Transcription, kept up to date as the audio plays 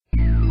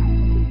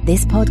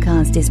This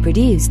podcast is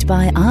produced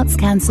by Arts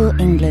Council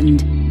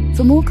England.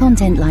 For more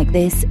content like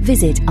this,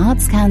 visit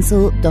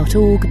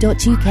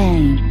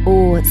artscouncil.org.uk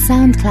or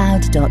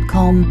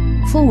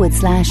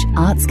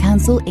soundcloud.com/Arts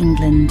Council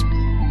England.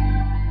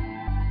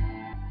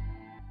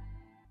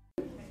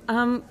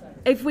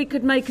 If we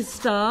could make a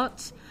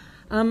start.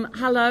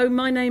 Hello,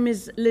 my name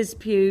is Liz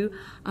Pugh,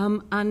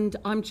 and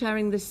I'm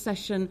chairing this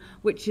session,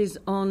 which is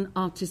on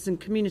artists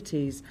and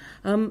communities.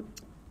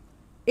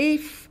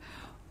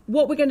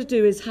 What we're going to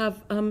do is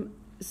have both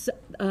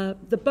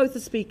the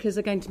speakers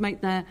are going to make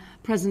their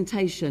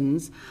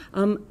presentations.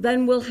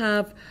 Then we'll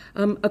have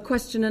a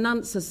question and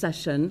answer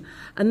session,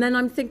 and then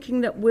I'm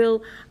thinking that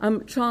we'll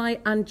try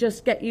and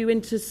just get you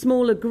into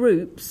smaller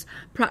groups,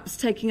 perhaps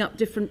taking up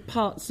different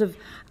parts of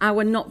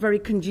our not very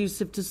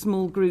conducive to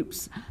small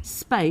groups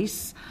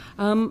space.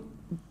 And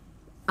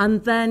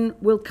then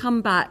we'll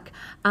come back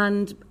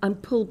and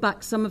pull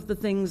back some of the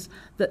things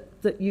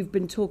that you've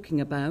been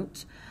talking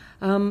about.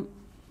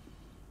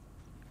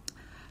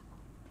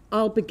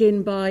 I'll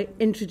begin by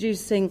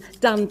introducing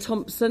Dan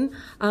Thompson.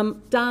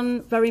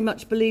 Dan very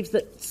much believes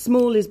that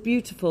small is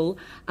beautiful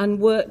and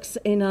works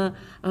in a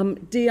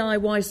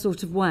DIY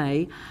sort of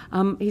way.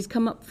 He's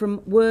come up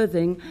from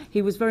Worthing.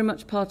 He was very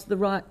much part of the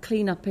riot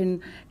clean-up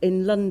in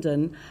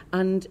London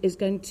and is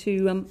going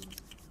to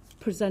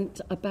present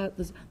about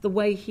the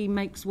way he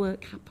makes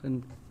work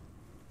happen.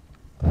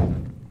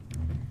 I'm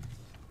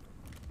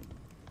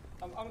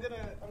going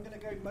to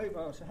go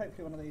mobile, so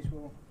hopefully one of these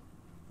will...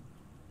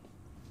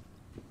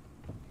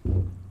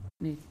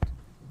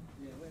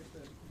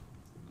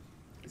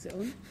 Is it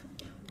on?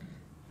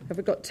 Have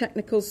we got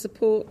technical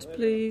support,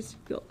 please?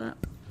 Got that?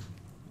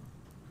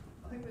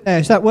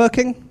 Is that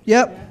working?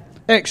 Yep. Yeah.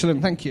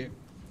 Excellent, thank you.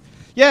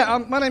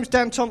 Yeah, my name's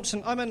Dan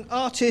Thompson. I'm an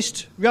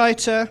artist,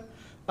 writer.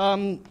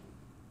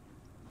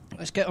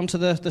 Let's get onto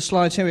the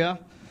slides. Here we are.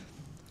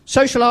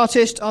 Social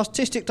artist,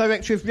 artistic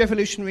director of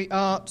Revolutionary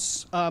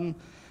Arts,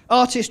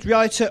 artist,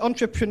 writer,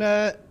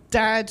 entrepreneur,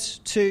 dad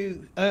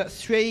to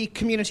 3,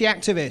 community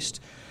activist.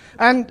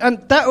 And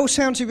that all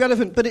sounds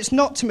irrelevant, but it's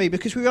not to me,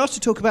 because we were asked to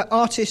talk about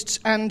artists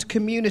and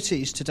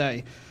communities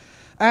today.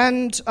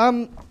 And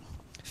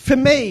for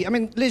me, I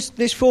mean, Liz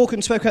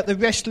Forgan spoke about the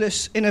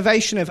restless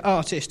innovation of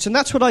artists, and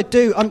that's what I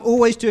do. I'm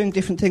always doing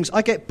different things.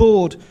 I get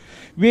bored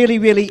really,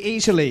 really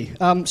easily,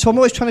 so I'm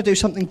always trying to do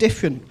something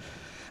different.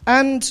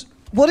 And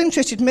what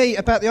interested me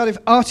about the idea of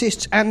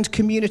artists and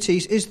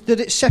communities is that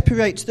it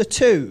separates the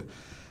two.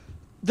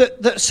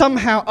 That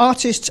somehow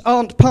artists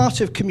aren't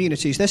part of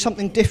communities, they're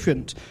something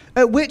different.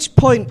 At which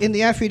point in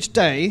the average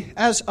day,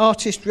 as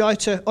artist,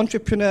 writer,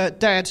 entrepreneur,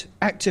 dad,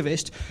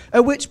 activist,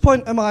 at which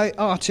point am I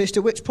artist,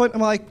 at which point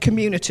am I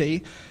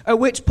community, at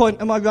which point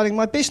am I running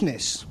my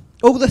business?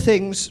 All the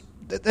things,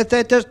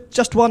 they're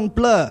just one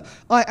blur.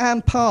 I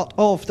am part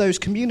of those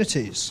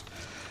communities.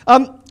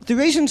 The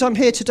reasons I'm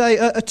here today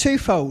are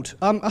twofold.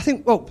 I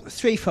think, well,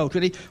 threefold,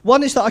 really.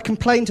 One is that I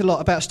complained a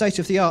lot about State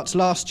of the Arts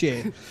last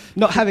year,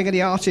 not having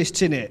any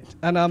artists in it,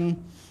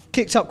 and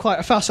kicked up quite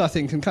a fuss, I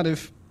think, and kind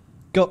of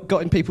got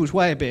in people's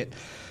way a bit.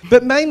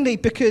 But mainly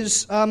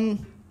because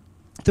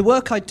the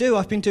work I do,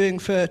 I've been doing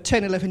for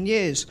 10, 11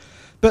 years.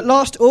 But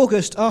last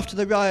August, after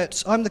the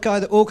riots, I'm the guy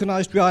that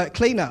organised Riot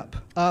Cleanup.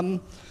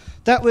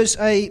 That was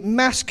a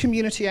mass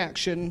community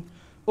action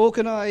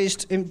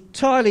organised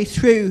entirely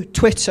through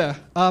Twitter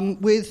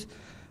with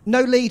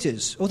no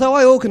leaders. Although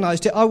I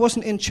organised it, I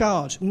wasn't in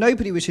charge.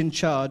 Nobody was in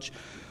charge.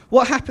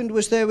 What happened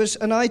was there was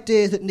an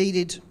idea that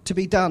needed to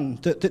be done,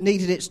 that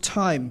needed its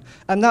time.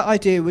 And that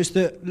idea was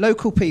that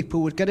local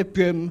people would get a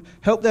broom,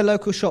 help their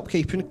local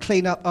shopkeeper and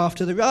clean up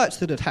after the riots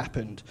that had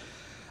happened.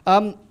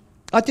 I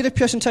did a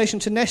presentation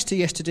to Nesta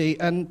yesterday,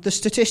 and the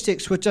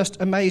statistics were just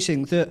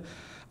amazing. That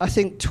I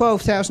think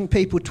 12,000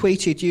 people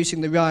tweeted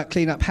using the Riot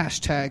Cleanup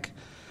hashtag.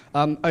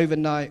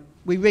 Overnight.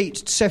 We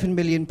reached 7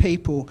 million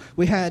people.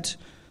 We had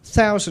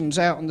thousands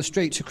out on the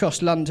streets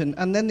across London,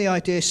 and then the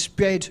idea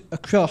spread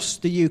across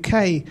the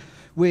UK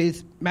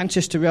with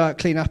Manchester Riot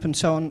Cleanup and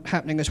so on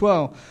happening as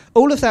well.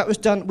 All of that was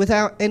done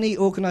without any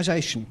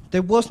organisation.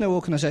 There was no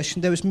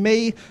organisation. There was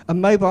me, a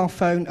mobile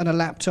phone and a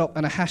laptop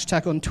and a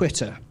hashtag on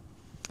Twitter.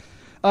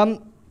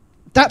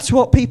 That's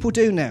what people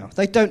do now.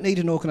 They don't need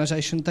an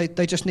organisation.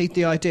 They just need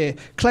the idea.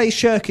 Clay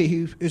Shirky,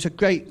 who's a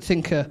great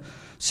thinker,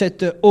 said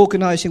that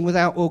organising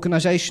without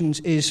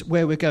organisations is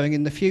where we're going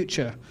in the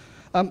future.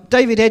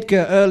 David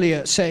Edgar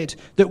earlier said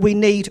that we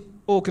need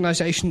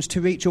organisations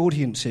to reach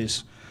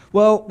audiences.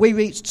 Well, we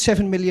reached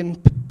 7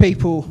 million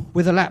people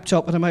with a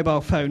laptop and a mobile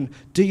phone.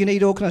 Do you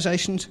need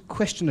organisations?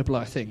 Questionable,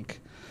 I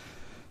think.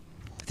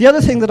 The other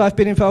thing that I've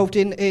been involved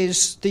in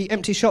is the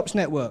Empty Shops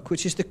Network,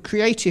 which is the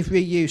creative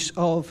reuse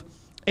of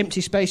empty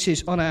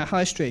spaces on our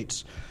high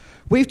streets.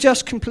 We've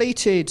just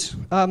completed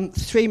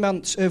 3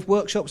 months of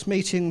workshops,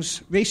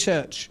 meetings,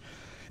 research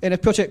in a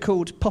project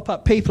called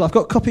Pop-Up People. I've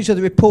got copies of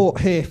the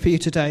report here for you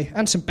today,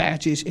 and some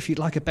badges, if you'd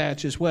like a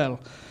badge as well.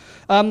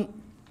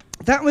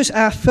 That was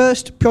our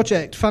first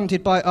project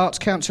funded by Arts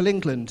Council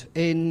England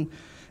in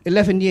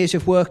 11 years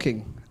of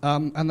working,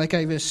 and they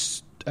gave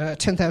us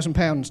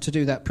 £10,000 to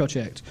do that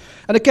project.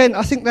 And again,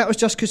 I think that was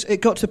just because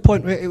it got to the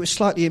point where it was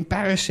slightly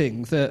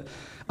embarrassing that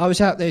I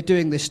was out there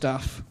doing this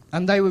stuff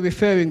and they were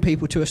referring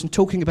people to us and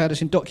talking about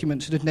us in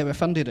documents that had never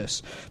funded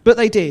us. But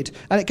they did,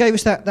 and it gave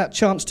us that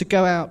chance to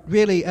go out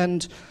really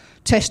and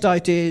test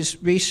ideas,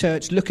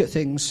 research, look at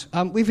things.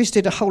 We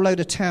visited a whole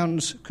load of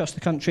towns across the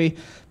country.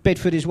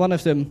 Bedford is one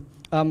of them.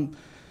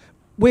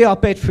 We Are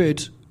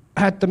Bedford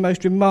had the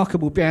most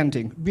remarkable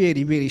branding,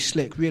 really, really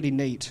slick, really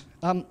neat.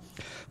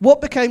 What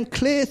became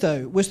clear,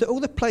 though, was that all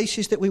the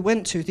places that we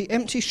went to, the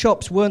empty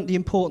shops weren't the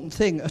important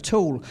thing at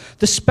all.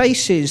 The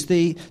spaces,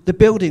 the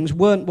buildings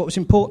weren't what was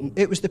important.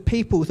 It was the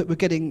people that were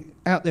getting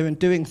out there and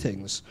doing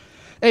things.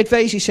 Ed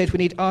Vasey said we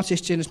need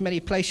artists in as many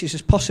places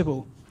as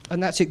possible,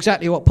 and that's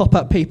exactly what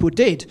pop-up people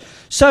did.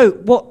 So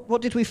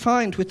what did we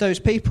find with those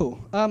people?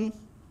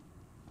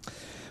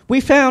 We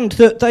found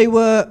that they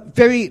were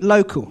very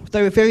local.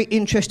 They were very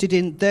interested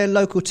in their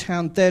local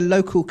town, their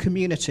local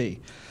community.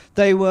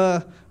 They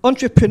were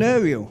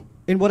entrepreneurial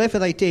in whatever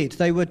they did.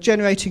 They were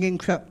generating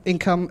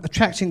income,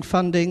 attracting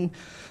funding.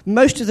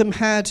 Most of them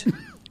had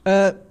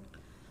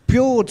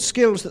broad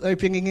skills that they were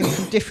bringing in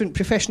from different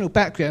professional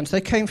backgrounds.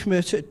 They came from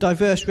a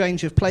diverse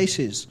range of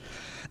places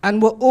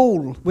and were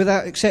all,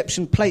 without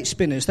exception, plate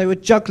spinners. They were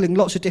juggling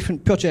lots of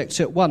different projects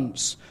at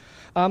once.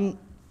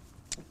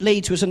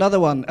 Leeds was another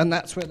one, and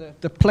that's where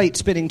the plate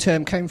spinning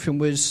term came from,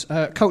 was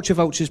Culture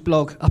Vulture's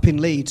blog up in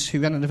Leeds,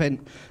 who ran an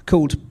event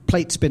called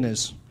Plate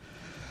Spinners.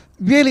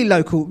 Really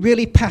local,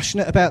 really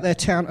passionate about their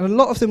town, and a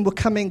lot of them were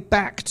coming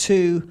back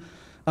to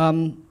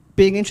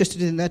being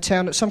interested in their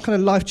town at some kind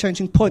of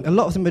life-changing point. A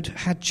lot of them had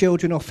had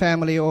children or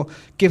family or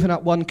given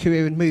up one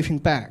career and moving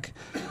back.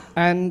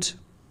 And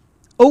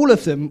all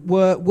of them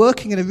were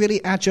working in a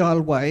really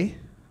agile way,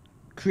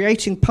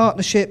 creating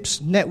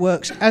partnerships,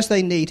 networks as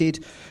they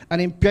needed,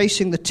 and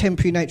embracing the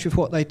temporary nature of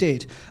what they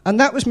did. And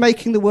that was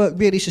making the work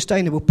really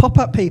sustainable.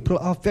 Pop-up people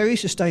are very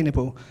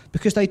sustainable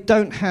because they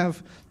don't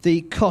have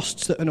the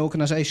costs that an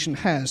organisation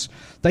has.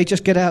 They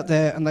just get out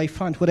there and they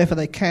find whatever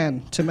they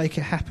can to make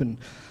it happen.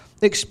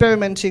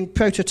 Experimenting,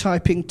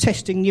 prototyping,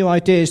 testing new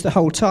ideas the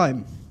whole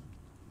time.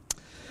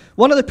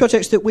 One of the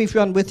projects that we've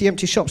run with the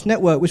Empty Shops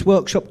Network was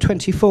Workshop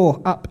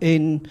 24 up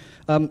in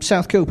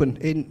South Kilburn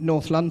in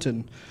North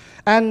London.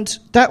 And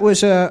that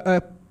was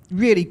a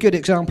really good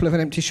example of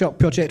an empty shop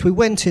project. We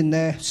went in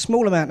there,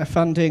 small amount of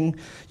funding.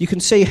 You can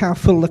see how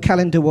full the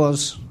calendar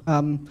was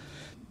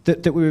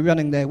that we were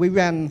running there. We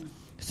ran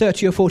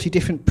 30 or 40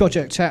 different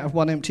projects out of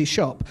one empty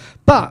shop.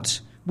 But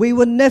we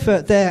were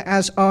never there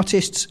as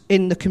artists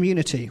in the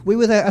community. We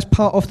were there as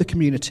part of the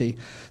community.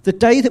 The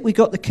day that we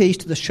got the keys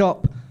to the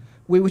shop,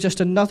 we were just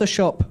another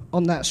shop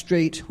on that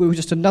street. We were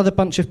just another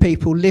bunch of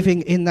people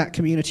living in that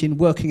community and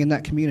working in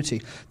that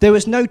community. There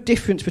was no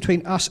difference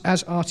between us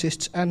as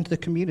artists and the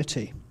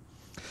community.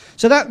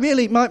 So that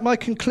really, my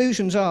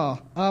conclusions are,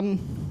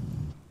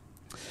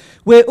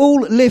 we're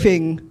all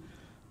living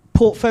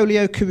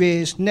portfolio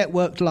careers,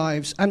 networked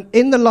lives, and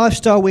in the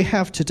lifestyle we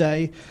have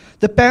today,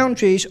 the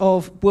boundaries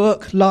of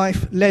work,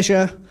 life,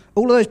 leisure,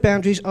 all of those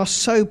boundaries are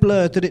so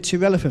blurred that it's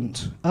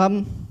irrelevant.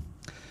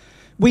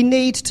 We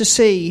need to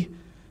see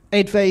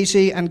Ed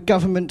Vasey and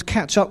government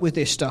catch up with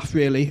this stuff,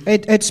 really.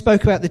 Ed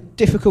spoke about the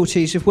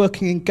difficulties of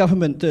working in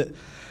government that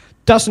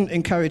doesn't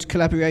encourage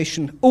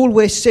collaboration. All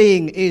we're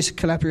seeing is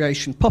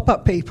collaboration.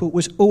 Pop-Up People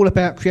was all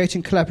about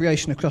creating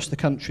collaboration across the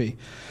country.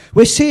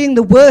 We're seeing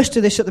the worst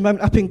of this at the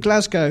moment up in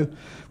Glasgow,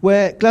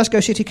 where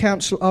Glasgow City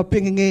Council are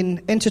bringing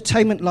in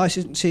entertainment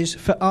licences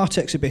for art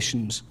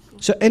exhibitions.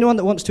 So anyone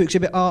that wants to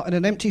exhibit art in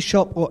an empty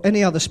shop or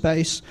any other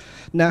space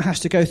now has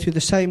to go through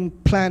the same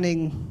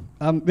planning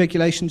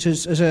regulations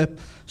as a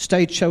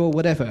stage show or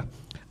whatever.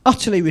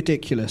 Utterly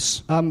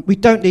ridiculous. We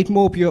don't need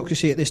more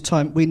bureaucracy at this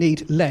time. We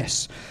need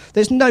less.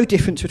 There's no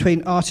difference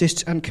between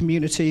artists and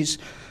communities.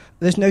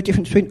 There's no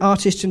difference between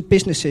artists and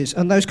businesses.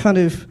 And those kind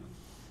of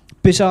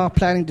bizarre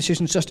planning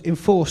decisions just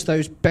enforce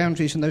those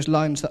boundaries and those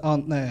lines that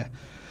aren't there.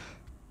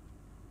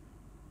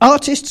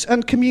 Artists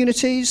and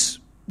communities,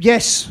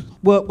 yes,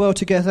 work well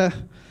together.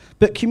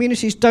 But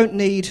communities don't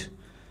need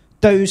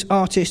those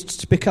artists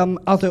to become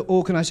other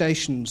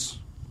organisations.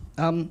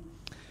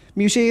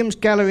 Museums,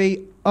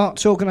 gallery,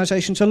 arts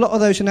organisations, a lot of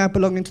those are now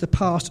belonging to the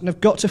past and have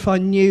got to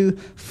find new,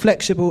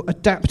 flexible,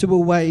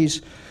 adaptable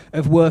ways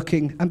of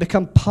working and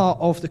become part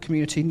of the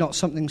community, not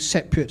something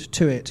separate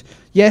to it.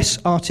 Yes,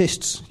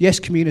 artists, yes,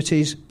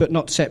 communities, but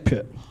not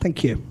separate.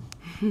 Thank you.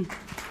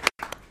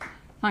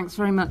 Thanks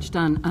very much,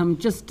 Dan.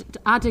 Just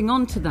adding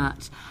on to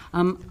that,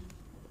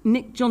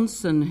 Nick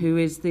Johnson, who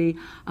is the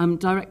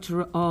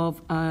director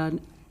of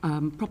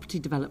property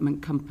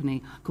development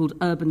company called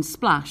Urban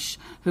Splash,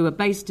 who are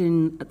based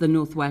in the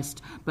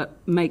Northwest but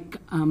make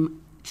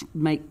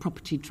make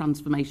property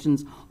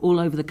transformations all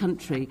over the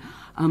country,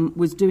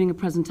 was doing a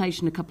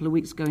presentation a couple of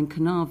weeks ago in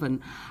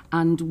Carnarvon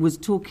and was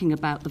talking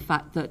about the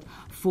fact that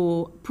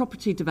for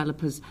property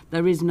developers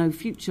there is no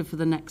future for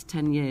the next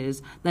 10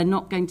 years. They're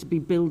not going to be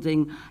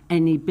building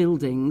any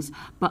buildings,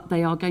 but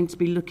they are going to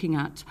be looking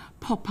at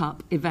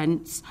pop-up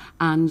events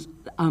and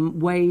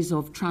ways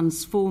of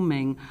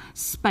transforming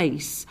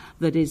space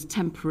that is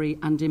temporary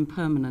and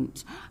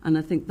impermanent. And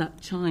I think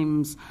that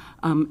chimes,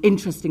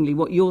 interestingly,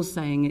 what you're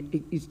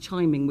saying is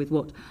chiming with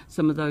what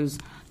some of those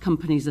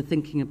companies are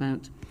thinking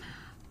about.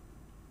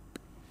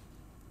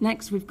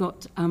 Next, we've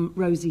got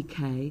Rosie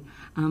Kay.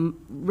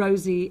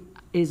 Rosie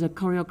is a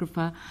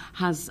choreographer,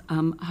 has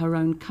her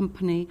own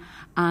company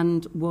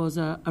and was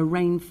a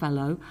RAIN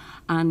Fellow,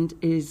 and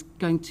is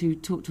going to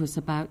talk to us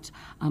about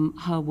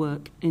her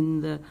work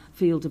in the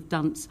field of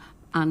dance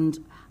and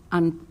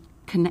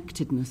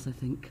connectedness, I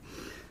think.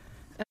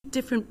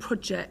 Different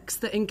projects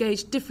that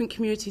engage different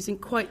communities in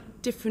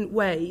quite different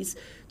ways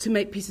to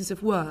make pieces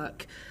of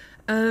work.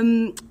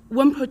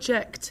 One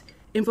project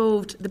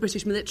involved the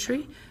British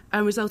military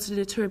and resulted in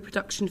a tour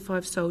production,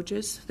 5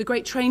 Soldiers. The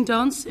Great Train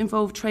Dance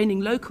involved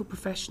training local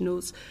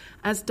professionals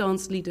as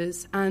dance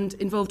leaders and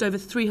involved over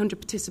 300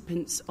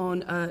 participants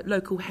on a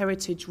local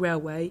heritage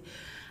railway.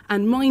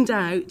 And Mind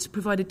Out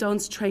provided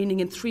dance training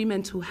in 3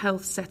 mental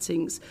health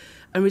settings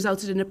and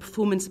resulted in a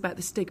performance about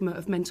the stigma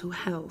of mental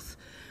health.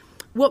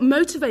 What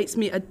motivates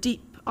me are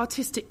deep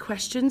artistic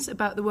questions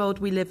about the world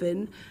we live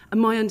in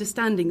and my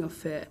understanding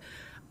of it.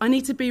 I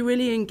need to be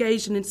really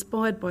engaged and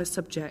inspired by a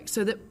subject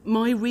so that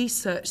my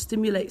research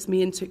stimulates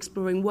me into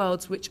exploring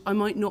worlds which I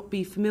might not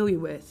be familiar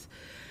with.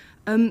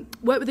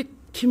 Work with a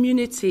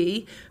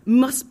community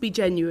must be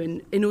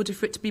genuine in order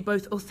for it to be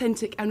both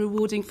authentic and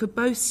rewarding for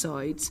both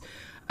sides.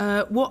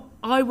 What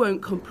I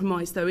won't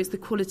compromise, though, is the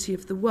quality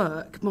of the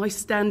work. My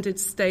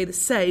standards stay the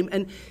same,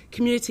 and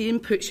community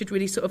input should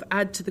really sort of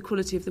add to the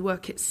quality of the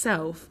work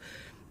itself.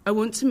 I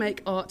want to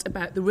make art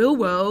about the real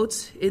world,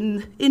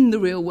 in the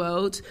real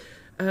world,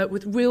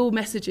 with real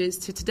messages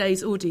to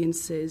today's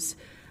audiences.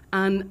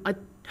 And I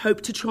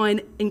hope to try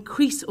and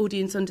increase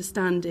audience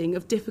understanding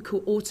of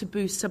difficult or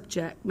taboo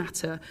subject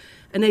matter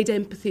and aid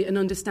empathy and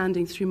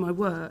understanding through my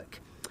work.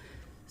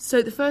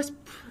 So the first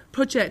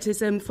project is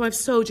 5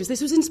 Soldiers.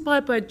 This was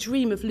inspired by a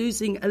dream of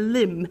losing a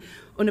limb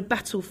on a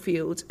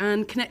battlefield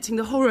and connecting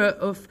the horror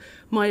of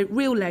my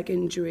real leg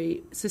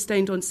injury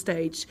sustained on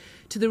stage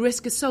to the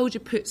risk a soldier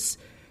puts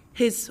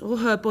his or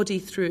her body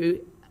through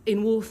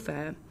in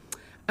warfare.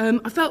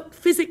 I felt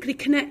physically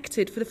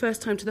connected for the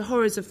first time to the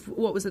horrors of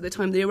what was at the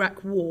time the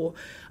Iraq War,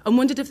 and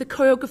wondered if the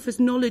choreographer's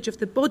knowledge of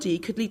the body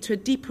could lead to a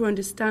deeper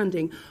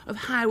understanding of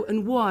how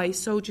and why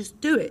soldiers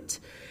do it.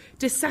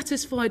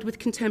 Dissatisfied with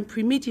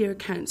contemporary media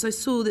accounts, I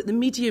saw that the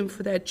medium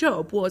for their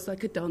job was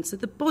like a dance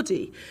of the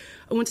body.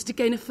 I wanted to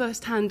gain a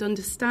first-hand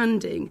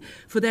understanding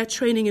for their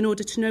training in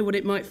order to know what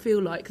it might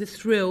feel like, the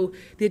thrill,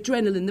 the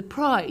adrenaline, the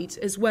pride,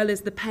 as well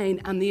as the pain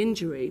and the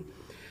injury.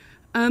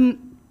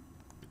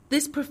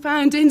 This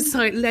profound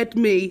insight led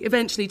me,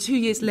 eventually 2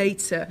 years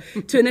later,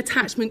 to an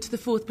attachment to the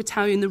 4th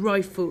Battalion, the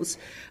Rifles,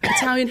 a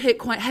battalion hit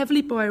quite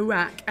heavily by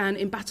Iraq and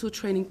in battle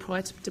training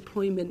prior to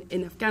deployment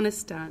in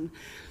Afghanistan.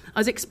 I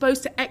was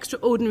exposed to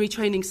extraordinary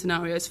training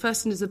scenarios,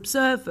 first as an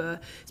observer,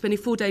 spending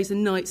 4 days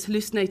and nights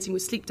hallucinating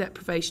with sleep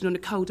deprivation on a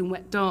cold and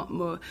wet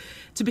Dartmoor,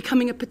 to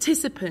becoming a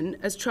participant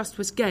as trust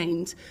was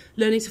gained,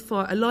 learning to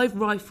fire a live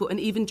rifle and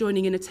even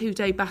joining in a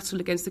 2-day battle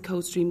against the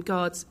Coldstream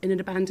Guards in an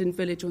abandoned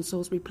village on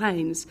Salisbury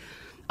Plains.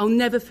 I'll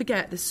never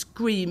forget the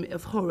scream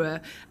of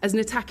horror as an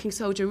attacking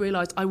soldier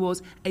realised I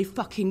was a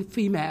fucking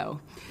female.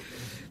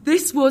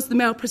 This was the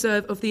male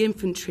preserve of the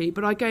infantry,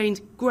 but I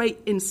gained great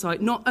insight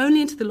not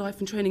only into the life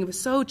and training of a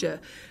soldier,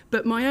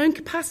 but my own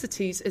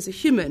capacities as a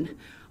human.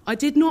 I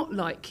did not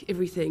like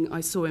everything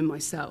I saw in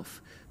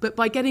myself, but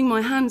by getting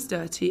my hands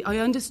dirty, I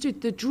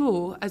understood the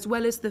draw as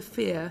well as the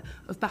fear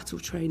of battle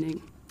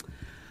training.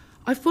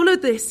 I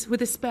followed this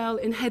with a spell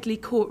in Headley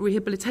Court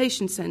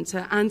Rehabilitation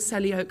Centre and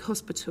Selly Oak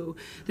Hospital,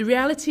 the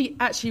reality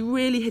actually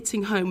really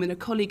hitting home when a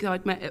colleague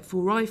I'd met at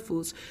 4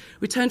 Rifles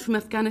returned from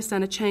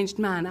Afghanistan a changed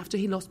man after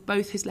he lost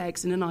both his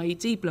legs in an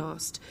IED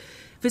blast.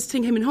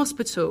 Visiting him in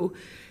hospital,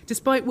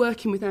 despite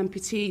working with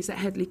amputees at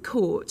Headley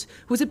Court,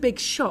 was a big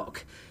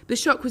shock. The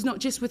shock was not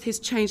just with his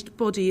changed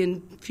body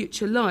and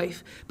future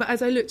life, but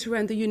as I looked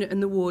around the unit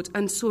and the ward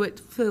and saw it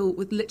fill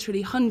with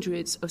literally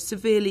hundreds of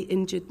severely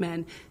injured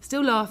men,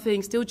 still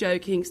laughing, still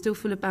joking, still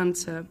full of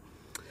banter.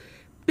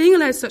 Being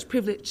allowed such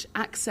privileged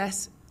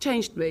access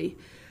changed me.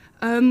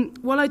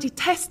 While I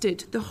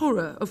detested the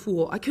horror of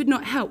war, I could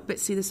not help but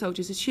see the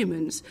soldiers as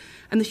humans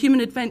and the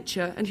human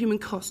adventure and human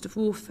cost of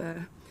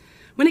warfare.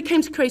 When it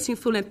came to creating a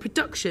full-length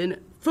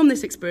production, from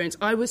this experience,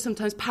 I was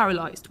sometimes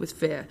paralysed with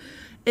fear.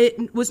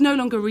 It was no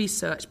longer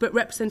research, but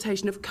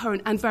representation of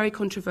current and very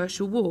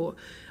controversial war.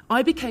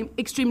 I became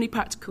extremely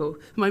practical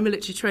for my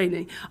military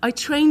training. I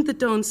trained the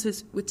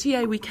dancers with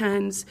TA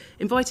weekends,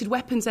 invited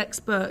weapons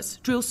experts,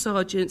 drill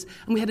sergeants,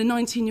 and we had a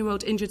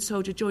 19-year-old injured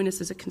soldier join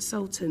us as a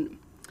consultant.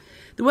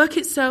 The work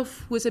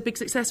itself was a big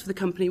success for the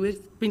company.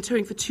 We've been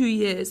touring for 2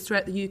 years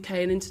throughout the UK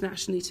and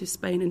internationally to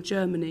Spain and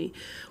Germany.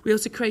 We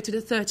also created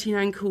a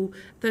 13-angle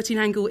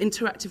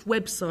interactive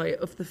website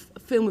of the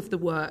film of the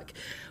work,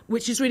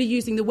 which is really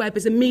using the web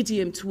as a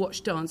medium to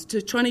watch dance,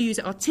 to trying to use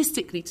it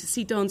artistically to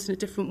see dance in a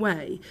different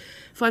way.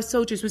 Five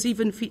Soldiers was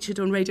even featured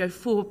on Radio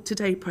 4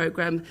 Today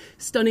programme,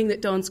 stunning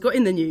that dance got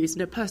in the news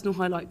and a personal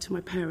highlight to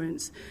my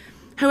parents.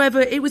 However,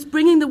 it was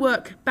bringing the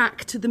work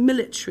back to the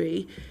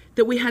military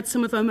that we had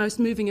some of our most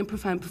moving and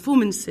profound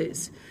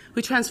performances.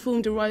 We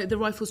transformed the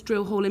Rifles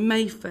Drill Hall in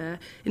Mayfair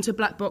into a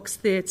black box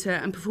theatre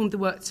and performed the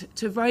work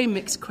to a very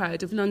mixed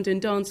crowd of London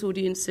dance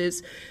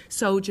audiences,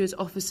 soldiers,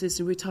 officers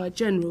and retired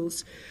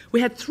generals.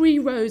 We had 3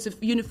 rows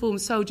of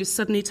uniformed soldiers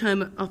suddenly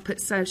turn up at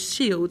South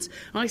Shields,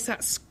 and I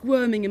sat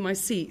squirming in my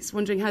seats,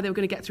 wondering how they were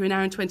going to get through an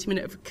hour and 20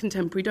 minutes of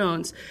contemporary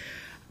dance.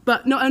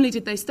 But not only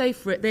did they stay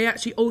for it, they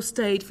actually all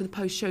stayed for the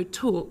post-show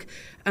talk.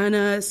 And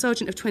a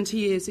sergeant of 20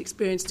 years'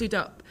 experience stood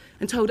up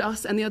and told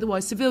us and the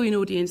otherwise civilian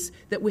audience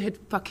that we had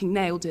fucking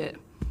nailed it.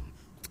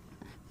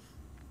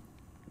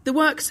 The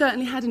work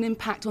certainly had an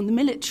impact on the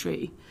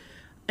military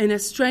in a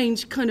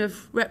strange kind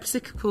of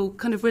reciprocal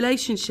kind of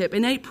relationship.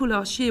 In April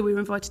last year, we were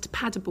invited to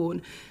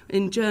Paderborn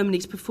in Germany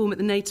to perform at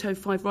the NATO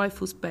 5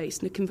 Rifles base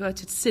in a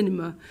converted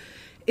cinema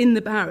in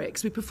the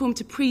barracks. We performed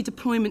to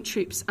pre-deployment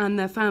troops and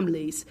their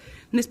families.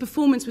 And this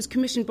performance was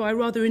commissioned by a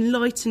rather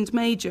enlightened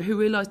major who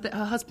realised that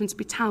her husband's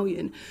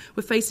battalion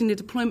were facing a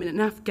deployment in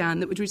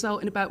Afghan that would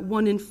result in about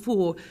 1 in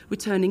 4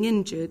 returning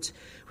injured.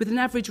 With an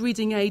average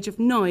reading age of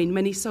 9,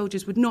 many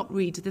soldiers would not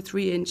read the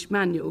 3-inch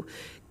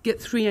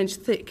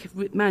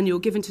thick manual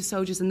given to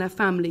soldiers and their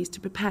families to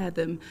prepare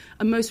them,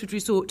 and most would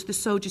resort to the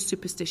soldier's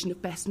superstition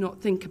of best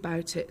not think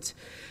about it.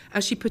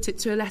 As she put it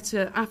to a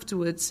letter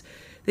afterwards,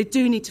 they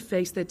do need to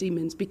face their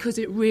demons because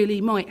it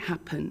really might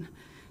happen.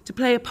 To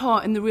play a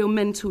part in the real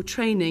mental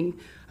training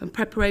and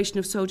preparation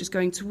of soldiers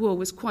going to war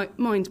was quite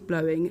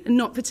mind-blowing and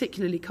not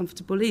particularly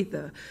comfortable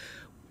either.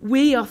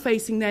 We are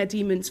facing their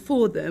demons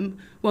for them.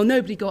 While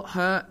nobody got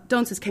hurt,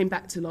 dancers came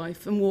back to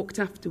life and walked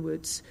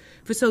afterwards.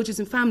 For soldiers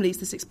and families,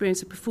 this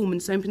experience of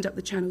performance opened up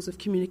the channels of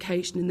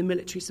communication in the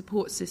military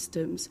support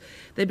systems.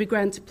 They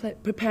began to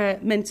prepare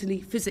mentally,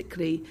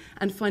 physically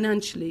and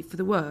financially for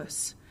the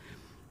worse.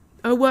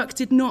 Our work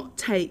did not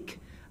take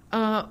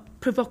a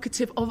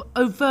provocative,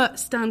 overt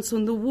stance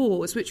on the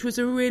wars, which was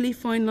a really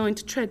fine line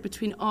to tread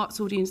between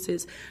arts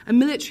audiences and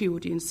military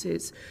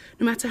audiences.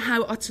 No matter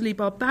how utterly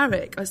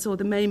barbaric I saw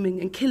the maiming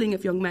and killing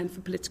of young men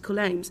for political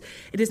aims,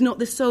 it is not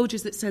the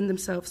soldiers that send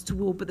themselves to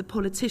war, but the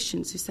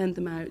politicians who send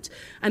them out,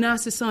 and our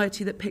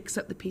society that picks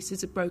up the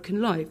pieces of broken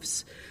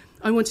lives.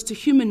 I wanted to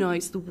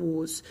humanise the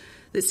wars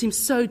that seem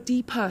so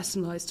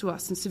depersonalised to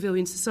us in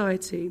civilian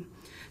society.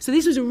 So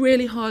this was a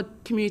really hard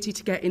community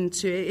to get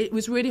into. It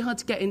was really hard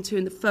to get into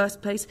in the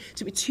first place. It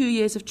took me 2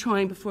 years of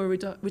trying before a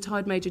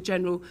retired Major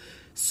General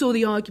saw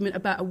the argument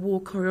about a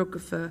war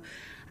choreographer.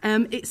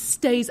 It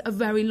stays a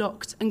very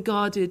locked and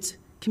guarded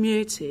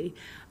community.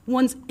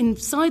 Once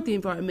inside the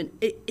environment,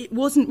 it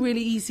wasn't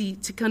really easy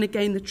to kind of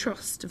gain the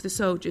trust of the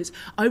soldiers.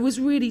 I was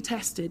really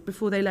tested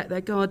before they let their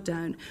guard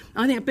down.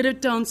 I think a bit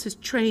of dancers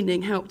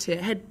training helped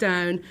here. Head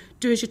down,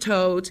 do as you're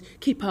told,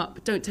 keep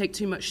up, don't take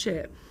too much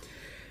shit.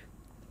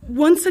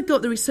 Once I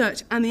got the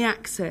research and the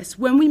access,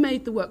 when we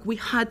made the work, we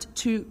had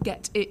to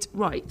get it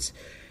right,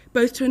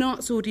 both to an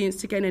arts audience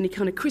to gain any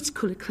kind of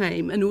critical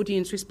acclaim and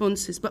audience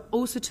responses, but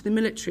also to the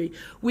military.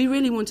 We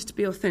really wanted to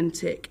be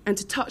authentic and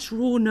to touch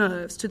raw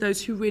nerves to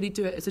those who really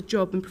do it as a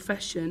job and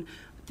profession.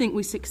 I think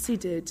we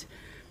succeeded.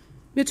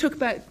 I'm going to talk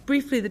about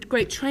briefly the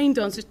Great Train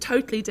Dance, a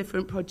totally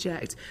different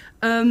project.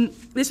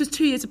 This was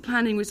 2 years of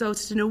planning,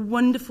 resulted in a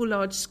wonderful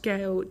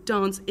large-scale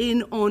dance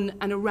in, on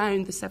and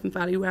around the Severn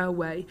Valley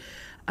Railway.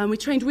 We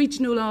trained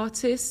regional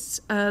artists,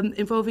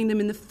 involving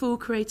them in the full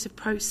creative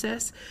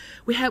process.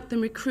 We helped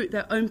them recruit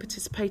their own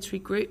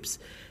participatory groups.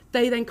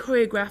 They then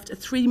choreographed a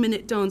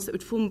 3-minute dance that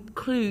would form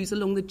clues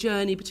along the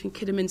journey between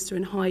Kidderminster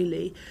and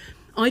Highley.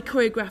 I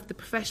choreographed the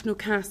professional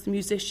cast, the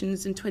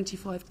musicians, and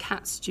 25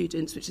 CAT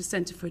students, which is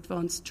Centre for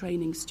Advanced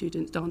Training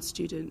students, dance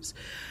students.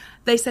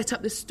 They set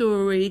up the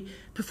story,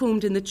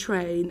 performed in the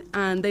train,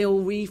 and they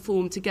all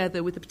reformed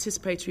together with the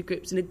participatory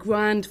groups in a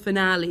grand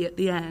finale at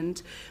the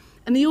end.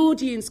 And the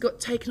audience got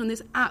taken on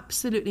this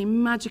absolutely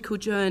magical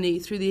journey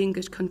through the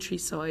English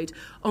countryside,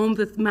 on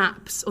the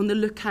maps, on the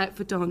lookout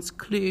for dance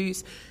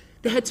clues.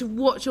 They had to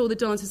watch all the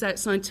dancers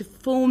outside to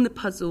form the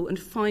puzzle and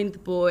find the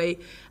boy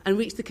and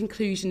reach the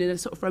conclusion in a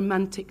sort of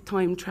romantic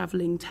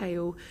time-travelling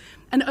tale.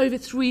 And over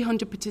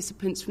 300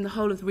 participants from the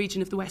whole of the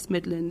region of the West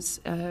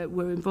Midlands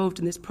were involved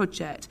in this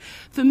project.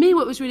 For me,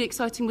 what was really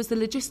exciting was the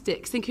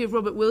logistics. Thinking of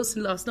Robert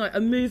Wilson last night,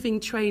 a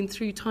moving train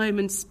through time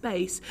and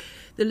space,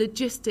 the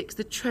logistics,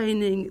 the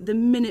training, the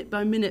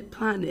minute-by-minute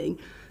planning.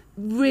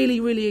 really,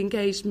 really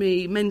engaged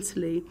me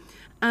mentally.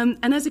 And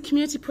as a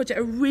community project,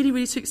 I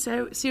really took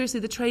seriously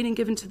the training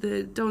given to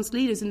the dance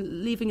leaders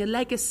and leaving a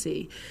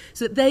legacy,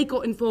 so that they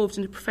got involved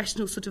in a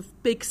professional sort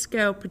of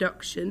big-scale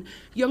production.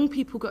 Young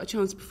people got a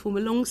chance to perform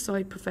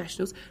alongside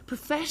professionals.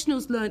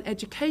 Professionals learn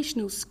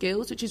educational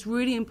skills, which is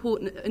really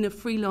important in a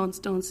freelance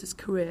dancer's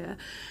career.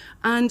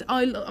 And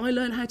I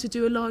learned how to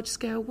do a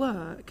large-scale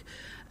work.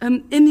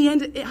 In the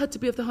end, it had to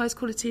be of the highest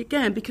quality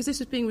again, because this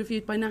was being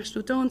reviewed by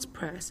National Dance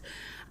Press.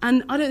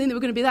 And I don't think they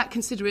were going to be that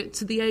considerate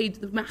to the age,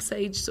 the mass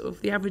age, sort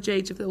of the average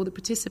age of all the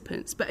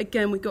participants. But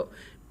again, we got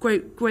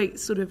great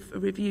sort of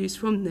reviews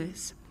from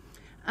this.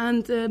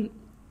 And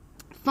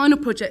final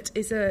project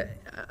is a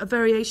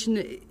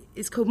variation.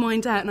 It's called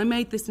Mind Out, and I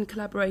made this in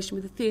collaboration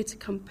with a theatre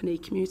company,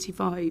 Community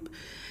Vibe.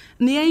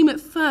 And the aim at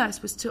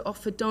first was to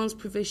offer dance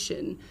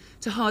provision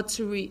to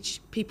hard-to-reach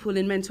people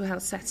in mental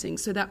health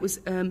settings. So that was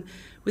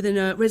within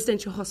a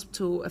residential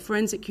hospital, a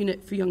forensic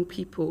unit for young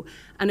people,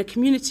 and a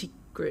community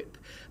group.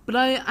 But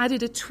I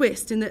added a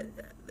twist in that,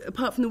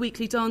 apart from the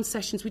weekly dance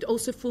sessions, we'd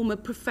also form a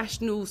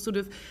professional sort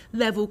of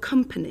level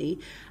company,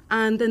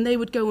 and then they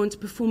would go on to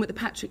perform at the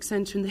Patrick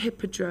Centre and the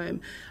Hippodrome,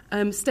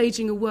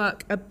 staging a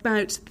work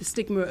about the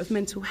stigma of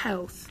mental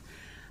health.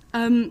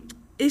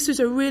 This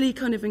was a really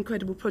kind of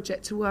incredible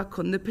project to work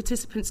on. The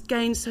participants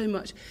gained so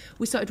much.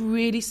 We started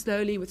really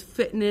slowly with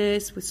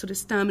fitness, with sort of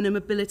stamina,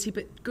 mobility,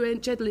 but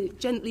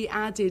gently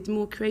added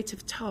more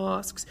creative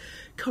tasks,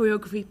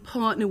 choreography,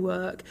 partner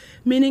work,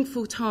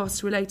 meaningful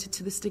tasks related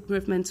to the stigma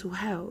of mental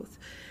health.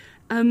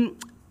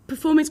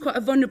 Performing is quite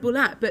a vulnerable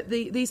act, but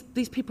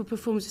these people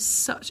performed with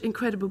such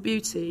incredible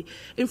beauty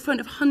in front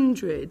of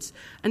hundreds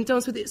and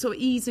danced with sort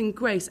of ease and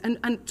grace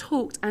and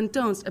talked and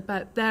danced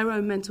about their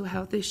own mental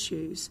health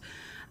issues.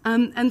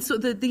 And so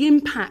the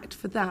impact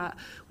for that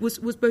was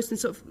both in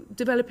sort of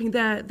developing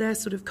their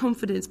sort of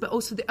confidence, but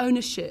also the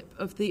ownership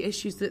of the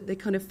issues that they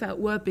kind of felt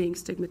were being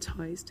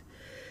stigmatised.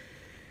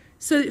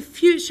 So in the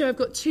future, I've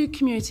got 2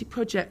 community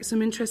projects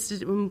I'm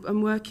interested in,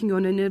 I'm working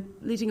on, and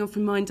leading on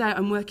from Mind Out,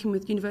 I'm working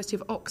with University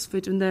of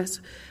Oxford and their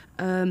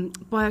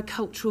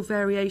biocultural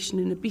variation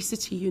and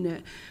obesity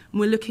unit, and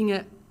we're looking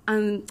at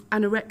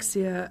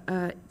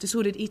anorexia,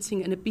 disordered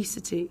eating and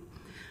obesity.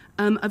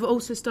 I've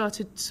also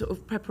started sort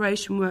of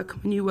preparation work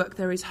on my new work,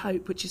 There Is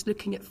Hope, which is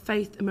looking at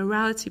faith and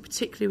morality,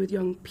 particularly with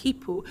young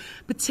people,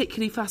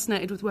 particularly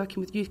fascinated with working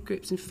with youth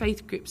groups and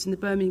faith groups in the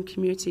Birmingham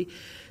community,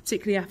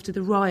 particularly after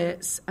the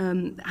riots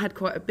that had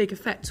quite a big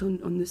effect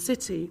on the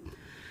city.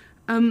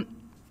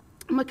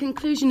 My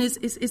conclusion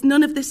is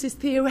none of this is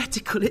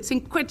theoretical. It's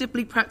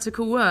incredibly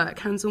practical work,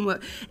 hands-on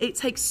work. It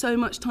takes so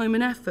much time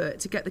and effort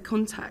to get the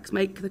contacts,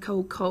 make the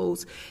cold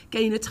calls,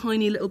 gain a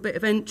tiny little bit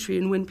of entry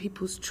and win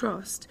people's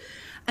trust.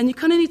 And you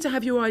kind of need to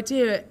have your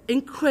idea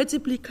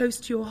incredibly close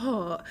to your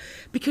heart,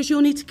 because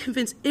you'll need to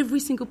convince every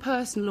single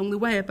person along the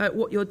way about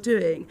what you're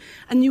doing.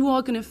 And you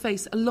are going to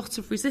face a lot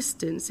of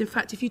resistance. In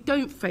fact, if you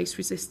don't face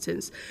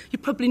resistance,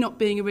 you're probably not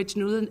being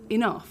original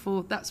enough,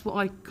 or that's what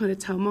I kind of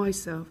tell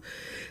myself.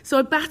 So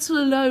I battle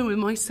alone with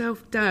my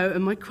self-doubt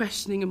and my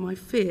questioning and my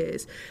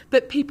fears.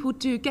 But people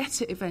do get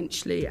it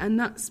eventually, and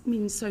that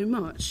means so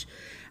much.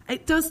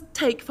 It does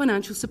take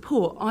financial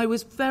support. I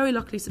was very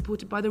luckily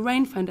supported by the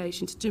RAIN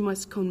Foundation to do my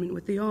secondment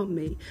with the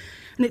army.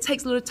 And it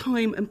takes a lot of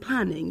time and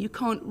planning. You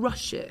can't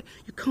rush it.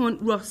 You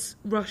can't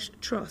rush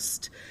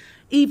trust.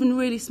 Even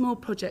really small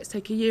projects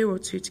take a year or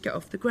 2 to get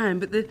off the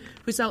ground, but the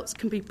results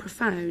can be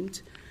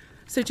profound.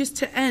 So just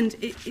to end,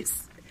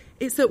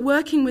 it's that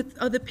working with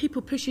other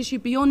people pushes you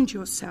beyond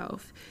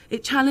yourself.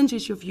 It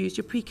challenges your views,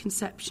 your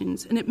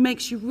preconceptions, and it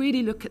makes you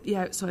really look at the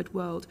outside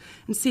world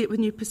and see it with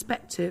new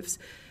perspectives.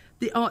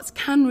 The arts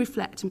can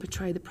reflect and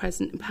portray the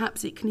present, and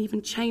perhaps it can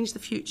even change the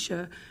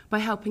future by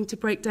helping to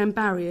break down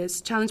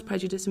barriers, challenge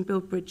prejudice and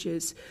build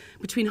bridges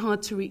between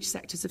hard-to-reach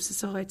sectors of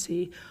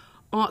society.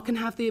 Art can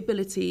have the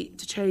ability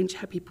to change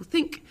how people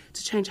think,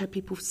 to change how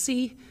people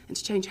see, and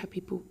to change how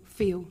people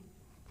feel.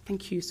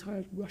 Thank you. Sorry,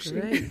 I'm rushing.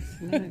 Great.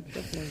 No,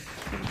 lovely.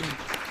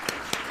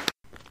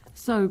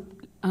 So,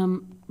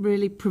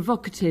 really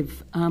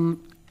provocative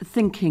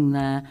thinking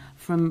there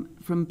from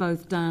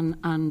both Dan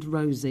and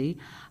Rosie.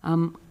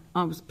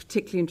 I was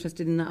particularly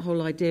interested in that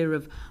whole idea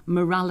of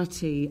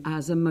morality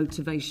as a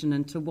motivation,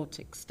 and to what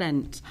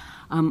extent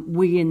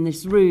we in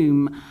this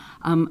room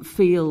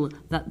feel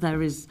that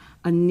there is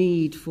a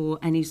need for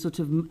any sort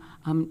of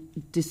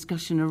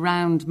discussion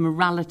around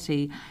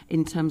morality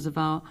in terms of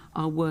our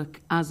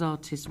work as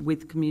artists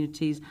with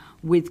communities,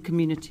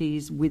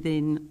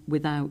 within,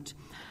 without.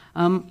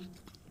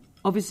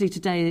 Obviously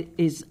today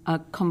is a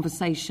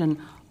conversation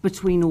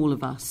between all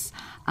of us,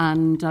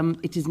 and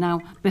it is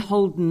now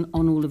beholden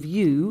on all of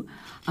you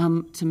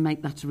to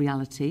make that a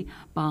reality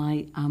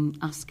by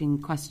asking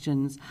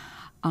questions.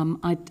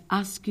 I'd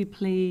ask you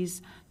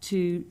please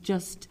to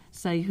just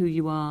say who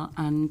you are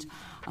and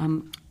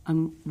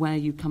where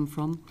you come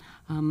from,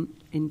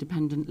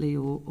 independently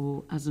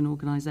or as an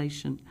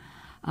organisation,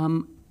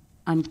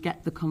 and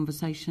get the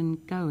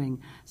conversation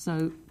going.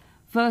 So,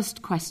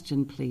 first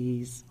question,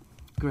 please.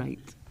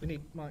 Great. We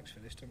need mics for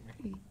this, don't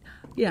we?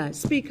 Yeah,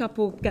 speak up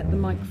or get the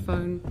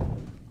microphone.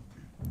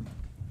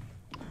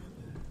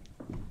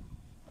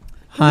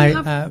 Hi. We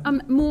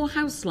have more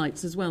house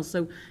lights as well,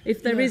 so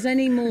if there is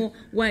any more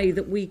way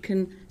that we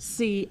can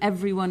see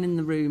everyone in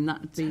the room, that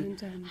would be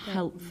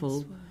helpful.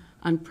 Well.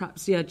 And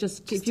perhaps,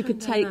 just if you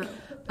could take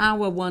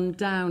our one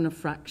down a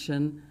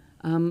fraction.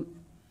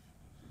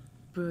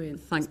 Brilliant.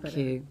 Thank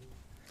you.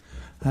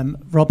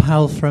 Rob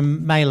Howell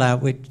from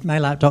Mailout, with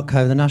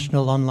mailout.co, the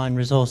national online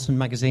resource and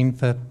magazine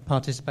for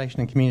participation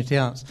in community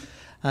arts.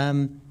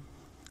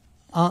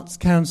 Arts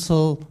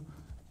Council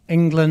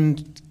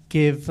England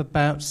give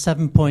about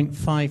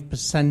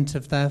 7.5%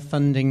 of their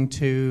funding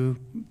to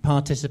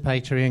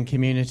participatory and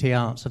community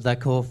arts, of their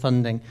core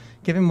funding.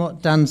 Given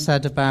what Dan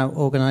said about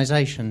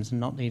organisations and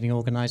not needing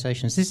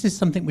organisations, this is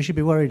something we should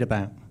be worried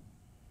about.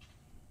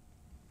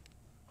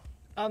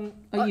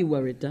 Are you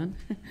worried, Dan?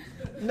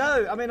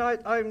 No, I mean,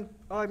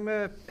 I'm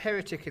a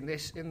heretic in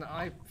this, in that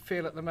I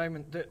feel at the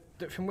moment that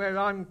from where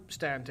I'm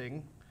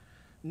standing,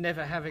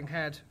 never having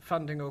had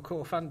funding or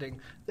core funding,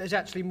 there's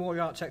actually more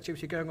arts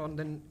activity going on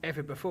than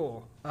ever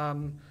before.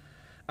 And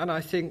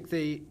I think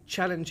the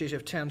challenges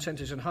of town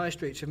centres and high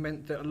streets have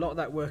meant that a lot of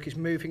that work is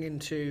moving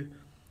into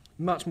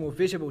much more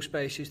visible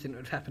spaces than it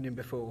would have happened in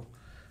before.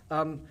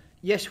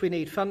 Yes, we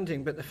need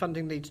funding, but the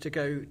funding needs to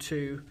go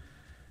to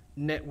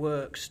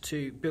networks,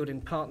 to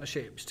building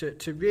partnerships,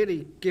 to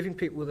really giving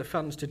people the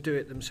funds to do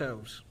it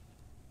themselves.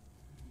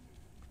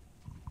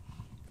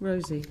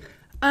 Rosie?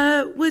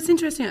 Well, it's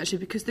interesting, actually,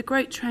 because the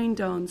Great Train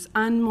Dance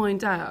and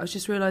Mind Out, I was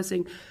just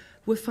realising,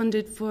 were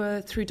funded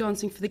through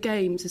Dancing for the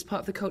Games as part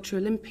of the Cultural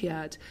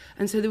Olympiad.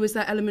 And so there was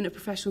that element of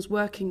professionals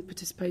working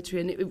participatory,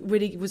 and it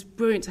really was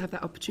brilliant to have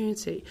that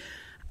opportunity.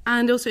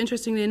 And also,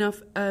 interestingly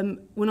enough,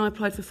 when I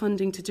applied for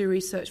funding to do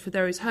research for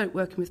There Is Hope,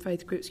 working with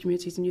faith groups,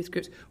 communities and youth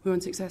groups, we were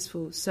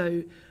unsuccessful.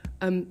 So,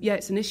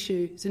 it's an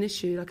issue. It's an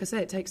issue. Like I say,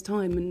 it takes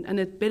time and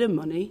a bit of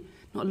money,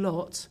 not a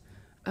lot.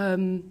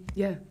 I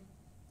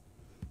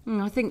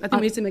think we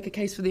need to make a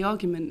case for the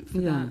argument for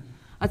that.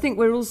 I think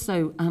we're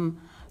also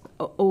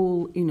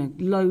all,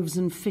 loaves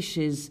and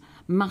fishes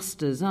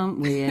masters, aren't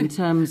we, in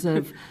terms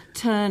of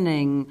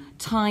turning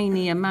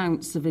tiny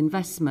amounts of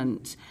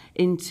investment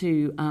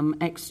into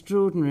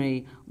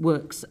extraordinary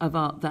works of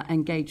art that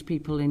engage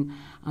people in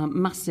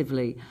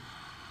massively.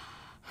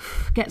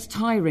 Gets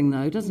tiring,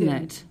 though, doesn't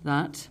it,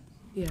 that?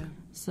 Yeah.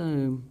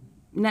 So,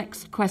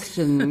 next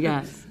question,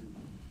 yes.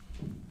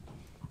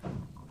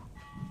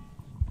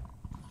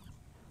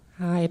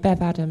 Hi,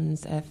 Bev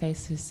Adams,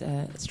 Faces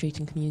Street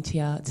and Community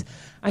Arts.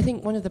 I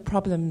think one of the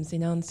problems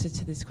in answer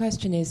to this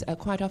question is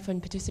quite often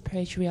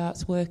participatory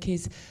arts work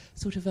is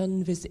sort of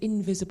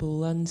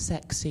invisible,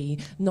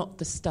 unsexy, not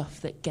the stuff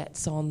that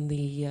gets on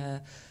the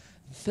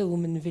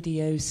film and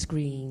video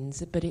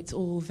screens, but it's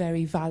all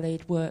very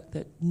valid work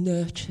that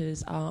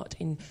nurtures art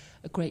in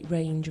a great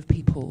range of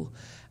people.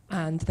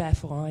 And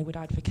therefore I would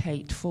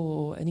advocate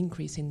for an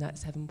increase in that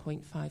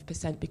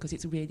 7.5% because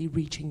it's really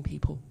reaching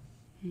people.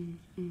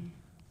 Mm-hmm.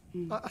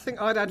 I think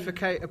I'd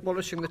advocate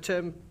abolishing the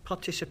term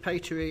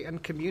participatory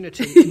and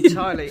community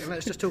entirely, and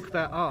let's just talk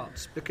about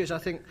arts, because I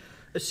think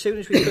as soon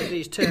as we put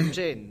these terms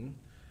in,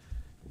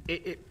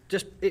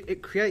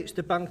 it creates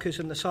the bunkers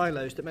and the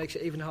silos that makes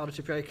it even harder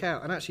to break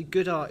out. And actually,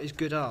 good art is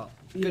good art.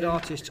 Good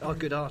artists are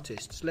good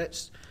artists.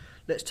 Let's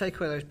take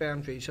away those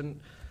boundaries and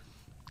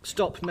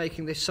stop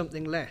making this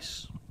something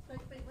less. But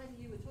when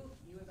you were talking,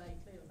 you were very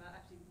clear about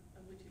actually, which is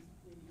really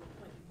your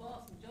point, the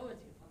vast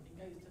majority of funding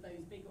goes to those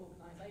big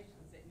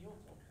organisations that in your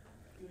talk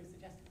you were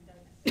suggesting you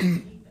don't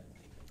necessarily need those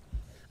people.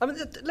 I mean,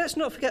 let's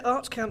not forget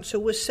Arts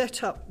Council was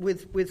set up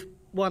with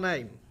one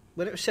aim.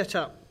 When it was set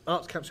up,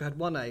 Arts Council had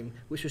one aim,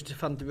 which was to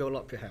fund the Royal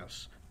Opera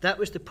House. That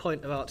was the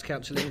point of Arts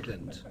Council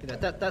England.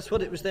 That's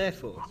what it was there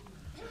for.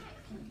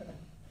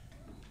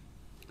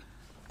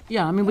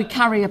 Yeah, I mean, we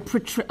carry a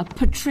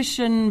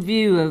patrician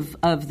view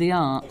of the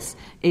arts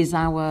is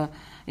our,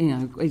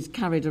 is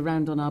carried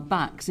around on our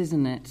backs,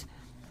 isn't it?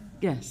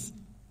 Yes.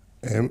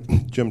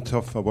 Jim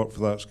Tuff, I work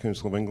for the Arts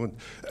Council of England.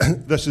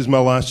 This is my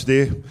last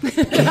day.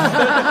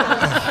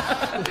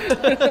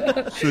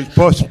 So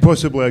it's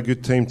possibly a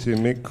good time to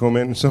make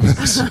comment on some of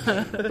this.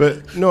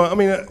 But no, I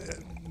mean,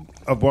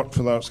 I've worked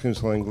for the Arts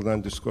Council of England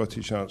and the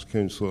Scottish Arts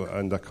Council,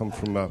 and I come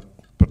from a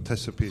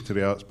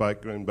participatory arts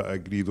background, but I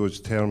agree those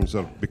terms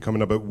are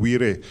becoming a bit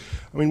weary.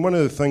 I mean, one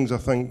of the things I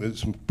think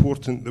that's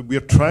important that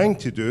we're trying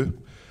to do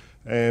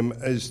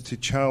is to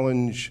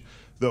challenge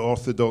the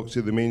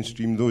orthodoxy, the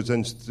mainstream, those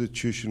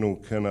institutional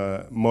kind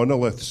of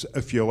monoliths,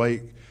 if you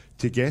like,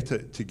 to get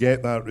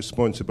that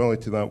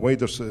responsibility, that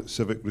wider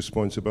civic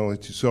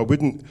responsibility. So I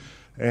wouldn't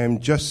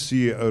just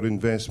see our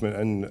investment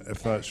in,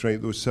 if that's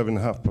right, those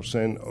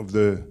 7.5% of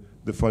the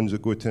the funds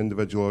that go to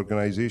individual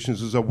organisations.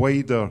 There's a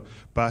wider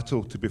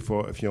battle to be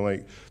fought, if you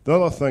like. The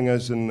other thing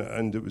is,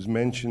 and it was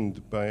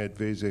mentioned by Ed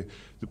Vasey,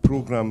 the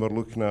programme we're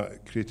looking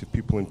at, Creative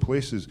People in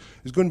Places,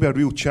 is going to be a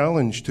real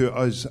challenge to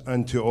us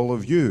and to all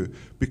of you,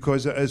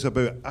 because it is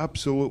about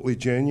absolutely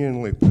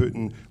genuinely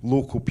putting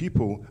local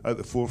people at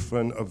the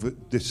forefront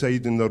of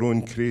deciding their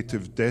own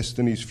creative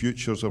destinies,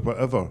 futures, or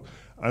whatever.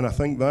 And I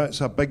think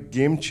that's a big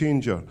game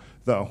changer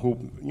that I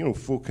hope,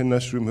 folk in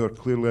this room who are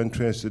clearly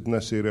interested in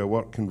this area of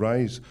work can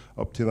rise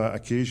up to that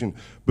occasion.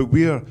 But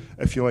we're,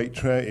 if you like,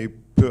 trying to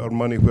put our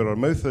money where our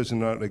mouth is in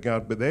that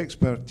regard, but the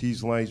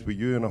expertise lies with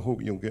you, and I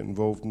hope you'll get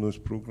involved in those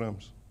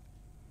programmes.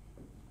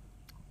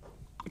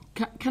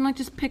 Can I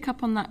just pick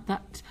up on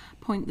that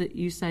point that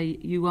you say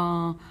you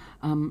are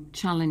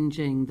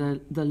challenging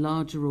the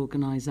larger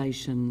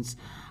organisations?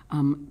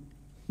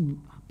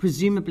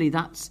 Presumably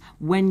that's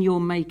when you're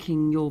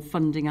making your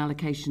funding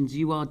allocations,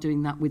 you are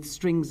doing that with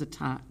strings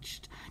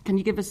attached. Can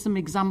you give us some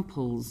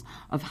examples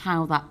of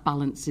how that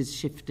balance is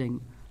shifting?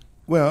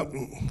 Well,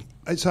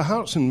 it's a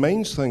hearts and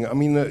minds thing. I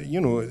mean,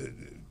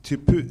 to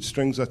put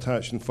strings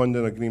attached in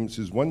funding agreements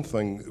is one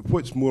thing.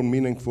 What's more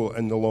meaningful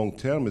in the long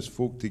term is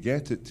folk to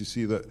get it, to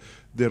see that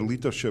their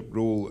leadership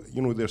role,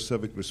 their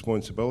civic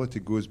responsibility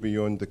goes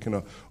beyond the kind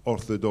of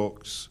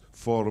orthodox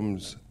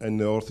forums in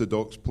the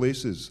orthodox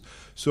places.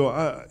 So,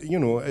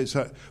 it's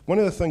one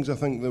of the things I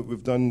think that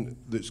we've done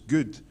that's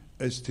good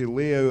is to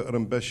lay out our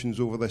ambitions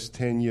over this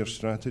 10-year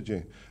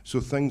strategy.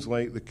 So things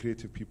like the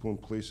Creative People in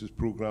Places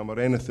programme or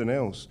anything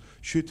else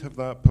should have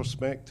that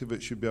perspective.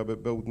 It should be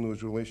about building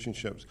those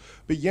relationships.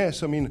 But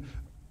yes, I mean,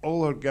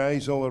 all our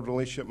guys, all our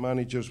relationship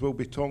managers will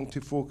be talking to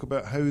folk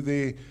about how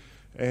they,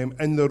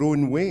 in their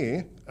own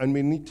way, and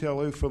we need to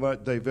allow for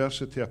that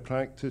diversity of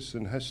practice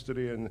and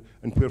history and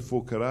where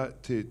folk are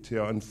at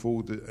to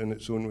unfold it in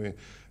its own way,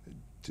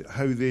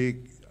 how they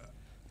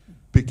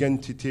begin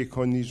to take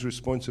on these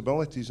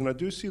responsibilities. And I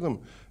do see them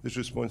as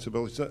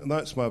responsibilities.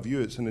 That's my view.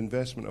 It's an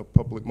investment of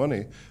public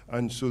money.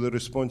 And so the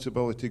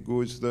responsibility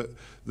goes that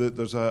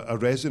there's a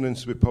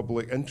resonance with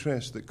public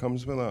interest that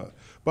comes with that.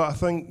 But I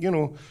think,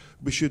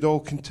 we should all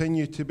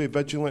continue to be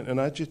vigilant and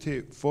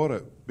agitate for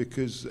it,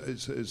 because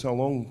it's a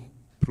long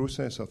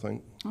process, I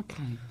think.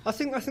 Okay. I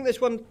think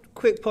there's one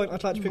quick point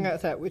I'd like to bring out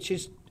of that, which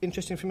is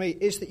interesting for me,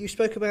 is that you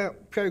spoke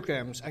about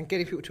programmes and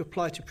getting people to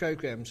apply to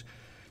programmes.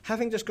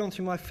 Having just gone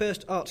through my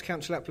first Arts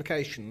Council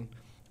application,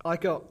 I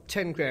got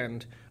 10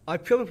 grand. I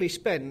probably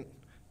spent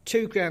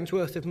 2 grand's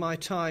worth of my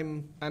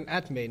time and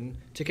admin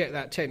to get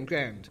that 10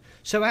 grand.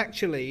 So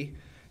actually,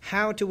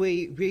 how do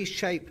we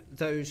reshape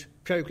those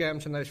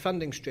programmes and those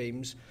funding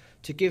streams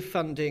to give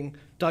funding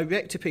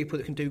direct to people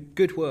that can do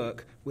good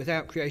work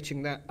without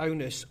creating that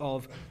onus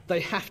of they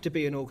have to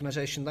be an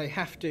organisation, they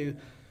have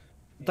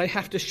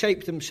to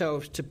shape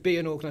themselves to be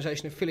an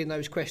organisation and fill in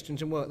those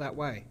questions and work that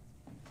way?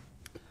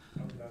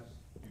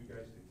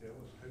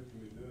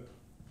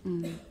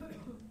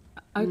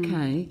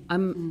 Okay.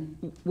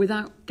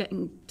 Without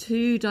getting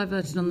too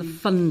diverted on the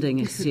funding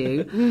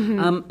issue,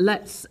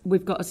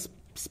 we've got a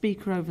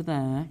speaker over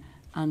there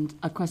and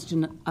a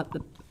question at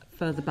the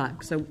further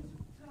back. So.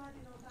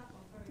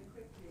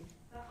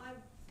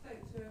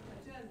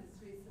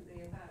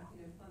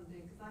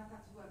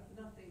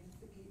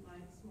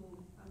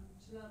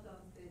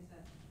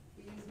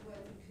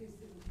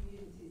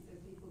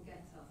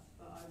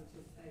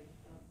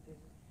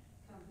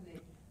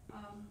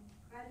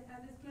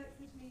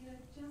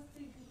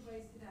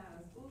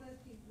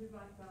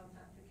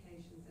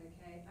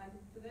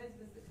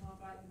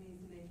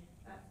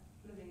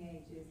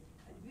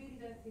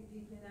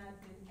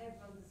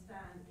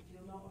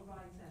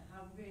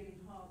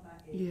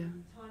 Yeah.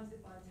 Times it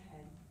by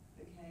 10,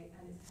 okay,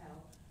 and it's hell.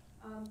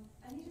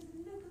 And you just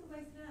look at the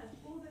waste of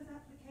all those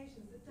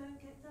applications that don't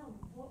get done.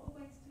 What a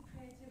waste of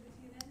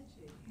creativity and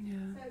energy.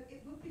 Yeah. So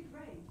it would be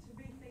great to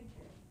rethink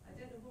it. I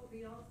don't know what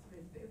the answer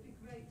is, but it would be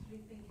great to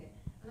rethink it.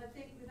 And I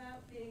think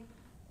without being,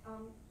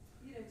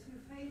 too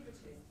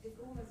favouritist, it's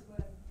almost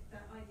worth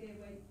that idea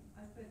where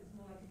I suppose it's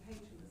more like a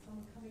patron, that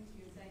someone coming to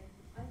you and saying,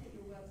 I think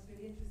your work's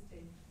really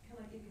interesting. Can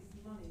I give you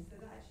some money?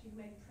 So that actually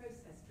make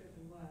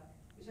process-driven work,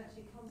 which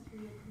actually comes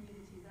from your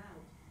communities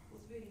out.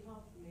 What's really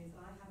hard for me is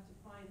I have to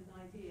find an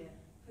idea,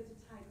 put a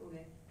tag on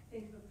it,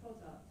 think of a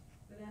product,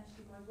 but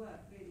actually my work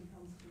really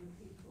comes from the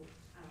people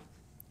out.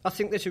 I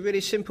think there's a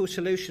really simple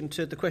solution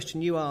to the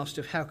question you asked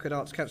of how could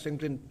Arts Council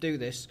England do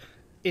this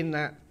in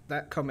that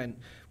comment,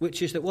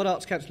 which is that what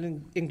Arts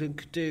Council England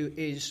could do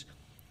is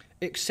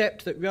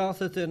accept that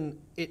rather than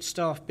its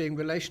staff being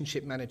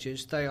relationship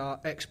managers, they are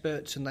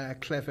experts and they are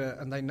clever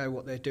and they know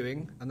what they're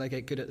doing and they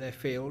get good at their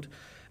field,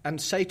 and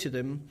say to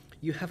them,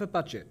 you have a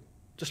budget.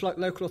 Just like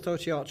local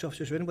authority arts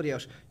officers or anybody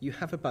else, you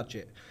have a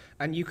budget.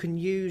 And you can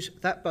use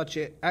that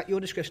budget at your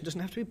discretion. It doesn't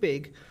have to be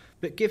big,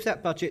 but give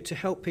that budget to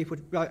help people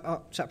write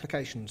arts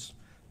applications.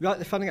 Write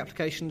the funding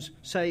applications.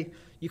 Say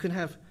you can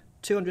have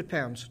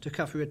 £200 to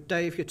cover a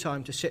day of your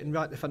time to sit and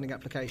write the funding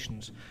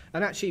applications.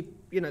 And actually,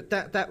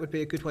 that would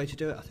be a good way to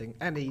do it, I think,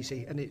 and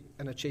easy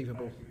and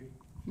achievable.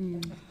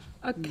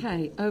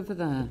 Okay, over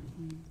there.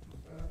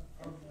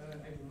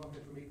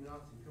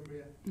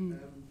 Maria.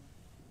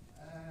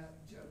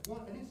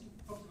 An instant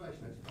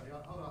observation, actually, on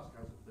the Arts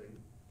Council thing.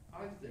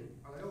 I think,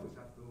 and I always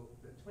have thought,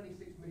 that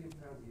 £26 million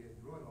a year to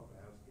the Royal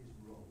Opera House is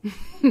wrong. I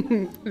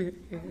think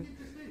it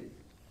just is.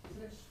 It's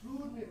an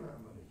extraordinary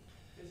amount of money.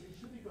 It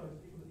should be going to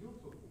people that you're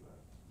talking about.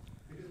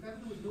 Because if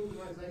ever there was an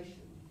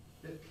organisation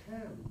that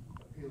can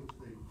appeal to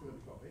the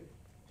philanthropic,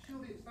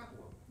 surely it's that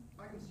one.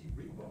 I can see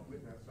Reebok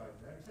written outside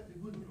there, except they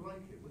wouldn't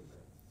like it, would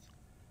they?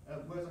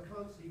 Whereas I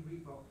can't see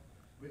Reebok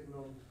written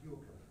on your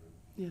company.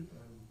 Yeah.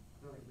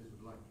 I don't think Liz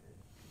would like it.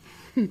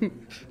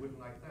 They wouldn't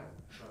like that.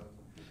 So,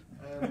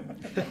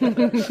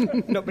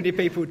 Not many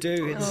people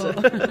do. It's, Just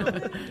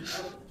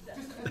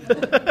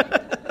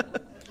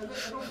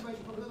an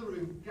observation from another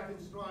room.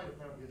 Gavin Stride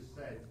apparently has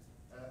said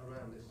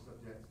around this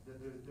subject that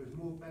there's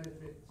more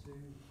benefit to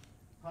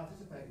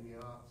participating in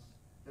the arts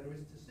than there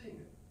is to seeing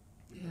it.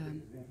 Which I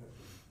think is an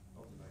interesting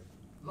observation.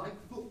 Like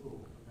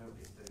football,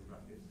 apparently, it's said in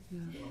brackets. Yeah.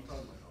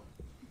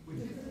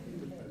 Which is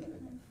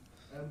interesting.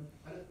 And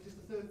just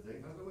the third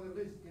thing, I don't know whether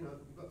Liz, you've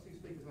got two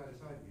speakers either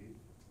side of you.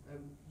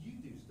 You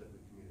do stuff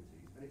with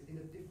communities, and it's in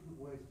a different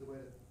way to the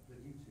way that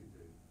you two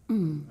do.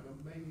 And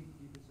maybe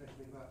you could say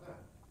something about that,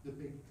 the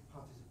big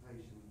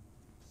participation,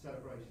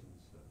 celebration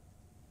stuff.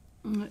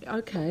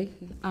 Okay.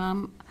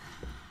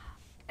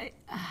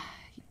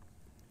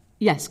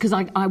 Yes, because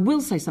I will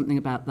say something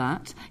about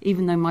that,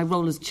 even though my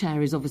role as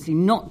chair is obviously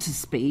not to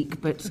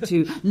speak, but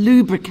to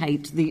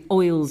lubricate the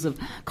oils of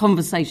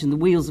conversation, the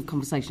wheels of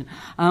conversation.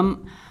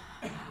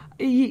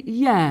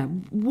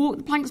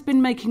 The Plank's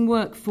been making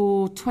work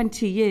for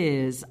 20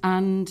 years,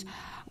 and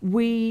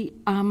we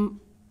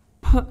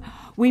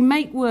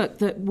make work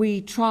that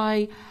we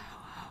try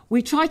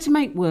to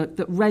make work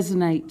that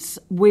resonates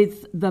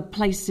with the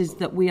places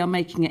that we are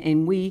making it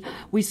in. We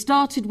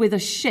started with a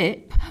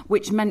ship,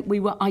 which meant we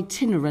were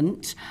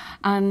itinerant,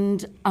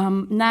 and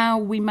now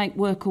we make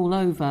work all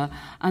over.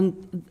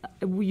 And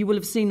you will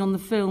have seen on the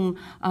film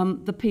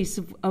the piece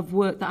of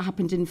work that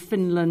happened in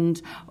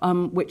Finland,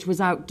 which was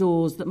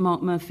outdoors, that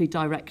Mark Murphy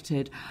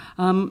directed.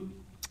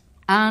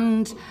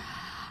 And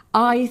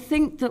I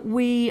think that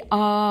we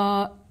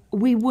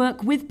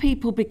work with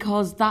people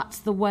because that's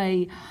the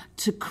way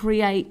to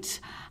create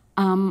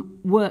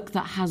work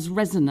that has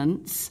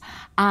resonance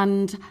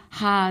and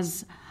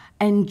has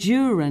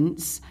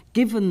endurance,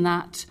 given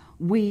that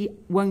we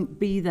won't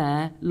be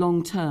there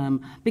long term.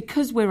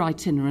 Because we're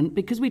itinerant,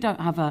 because we don't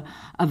have a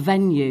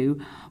venue,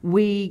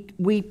 we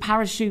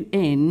parachute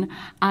in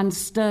and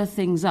stir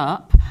things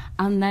up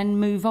and then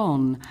move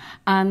on.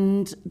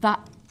 And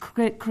that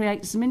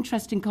creates some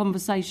interesting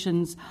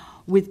conversations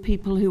with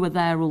people who are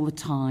there all the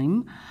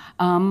time,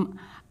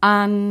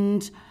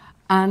 and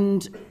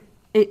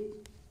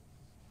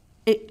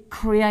it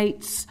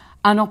creates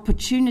an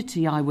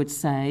opportunity, I would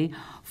say,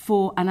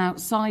 for an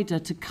outsider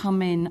to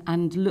come in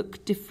and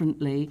look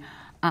differently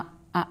at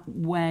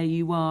where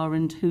you are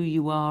and who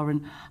you are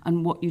and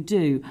what you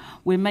do.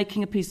 We're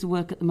making a piece of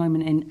work at the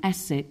moment in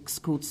Essex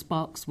called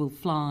Sparks Will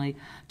Fly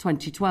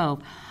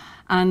 2012.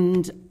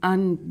 And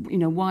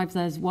why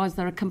is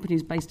there a company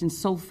who's based in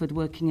Salford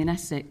working in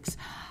Essex?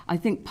 I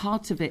think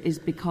part of it is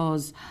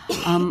because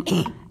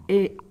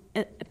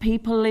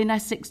people in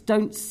Essex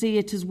don't see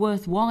it as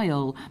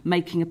worthwhile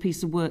making a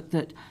piece of work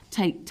that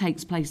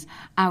takes place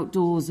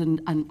outdoors.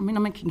 And I mean,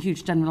 I'm making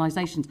huge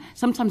generalisations.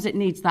 Sometimes it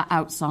needs that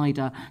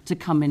outsider to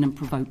come in and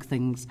provoke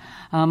things.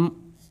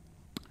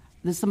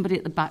 There's somebody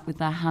at the back with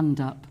their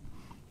hand up.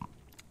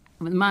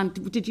 The man,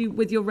 did you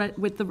with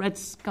the red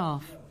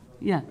scarf?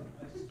 Yeah.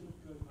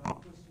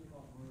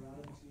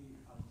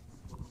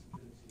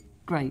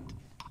 Great. And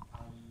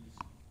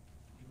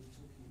you were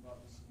talking about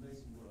this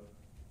amazing work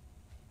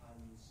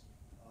and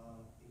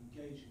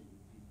engaging with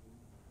people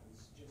and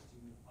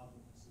suggesting other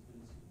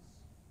possibilities,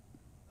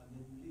 and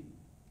then you leave.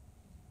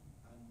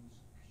 And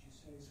could you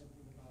say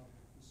something about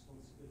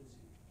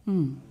responsibility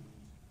and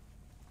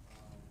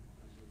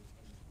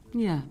the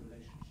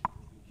relationship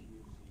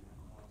between community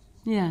and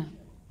artists? Yeah.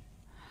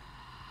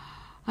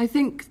 I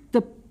think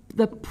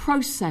the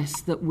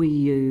process that we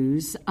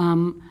use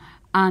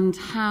and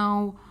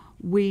how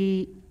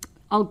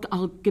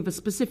I'll give a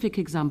specific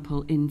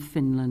example in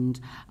Finland,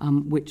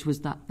 which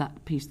was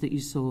that piece that you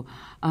saw.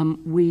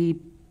 We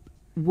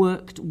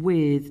worked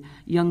with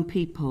young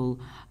people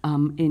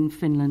in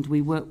Finland.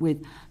 We worked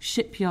with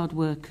shipyard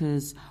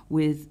workers,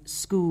 with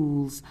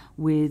schools,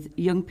 with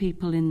young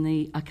people in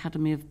the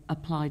Academy of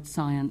Applied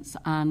Science,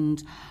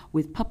 and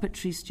with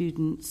puppetry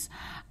students.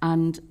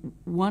 And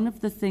one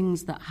of the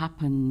things that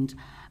happened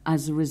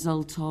as a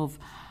result of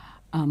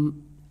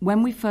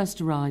when we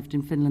first arrived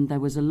in Finland, there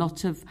was a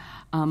lot of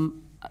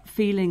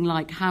feeling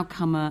like how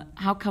come a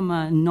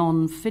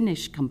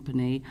non-Finnish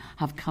company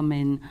have come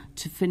in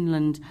to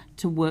Finland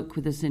to work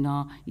with us in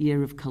our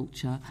year of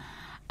culture.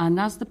 And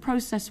as the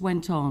process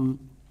went on,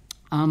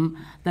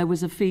 there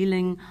was a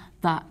feeling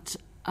that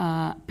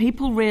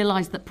people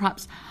realised that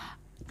perhaps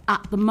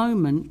at the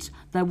moment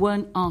there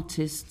weren't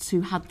artists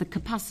who had the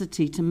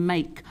capacity to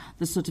make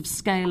the sort of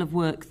scale of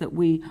work that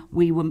we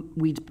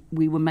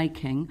were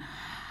making.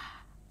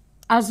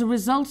 As a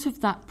result of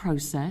that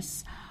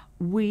process,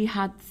 we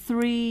had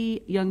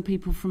 3 young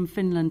people from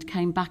Finland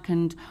came back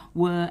and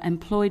were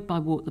employed by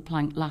Walk the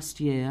Plank last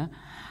year,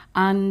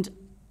 and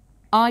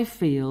I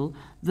feel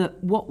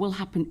that what will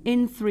happen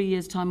in 3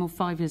 years' time or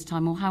 5 years'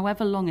 time or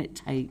however long it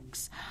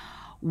takes,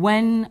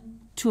 when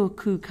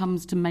Turku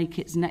comes to make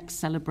its next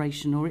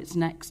celebration or its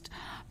next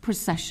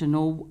procession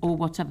or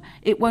whatever,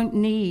 it won't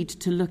need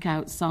to look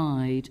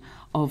outside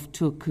of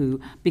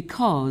Turku,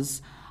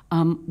 because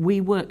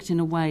we worked in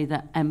a way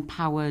that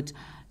empowered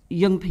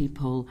young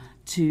people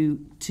to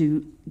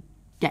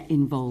get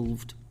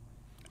involved.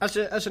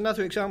 As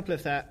another example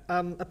of that,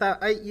 about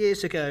 8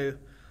 years ago,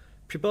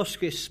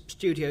 Proboscis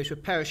Studios were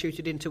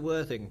parachuted into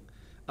Worthing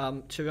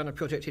to run a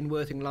project in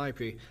Worthing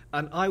Library,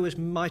 and I was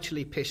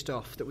mightily pissed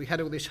off that we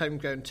had all this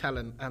homegrown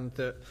talent and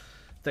that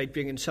they'd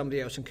bring in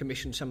somebody else and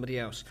commission somebody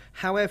else.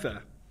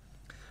 However,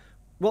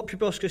 what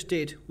Proboscis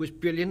did was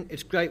brilliant.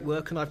 It's great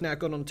work, and I've now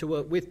gone on to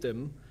work with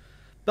them.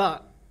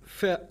 But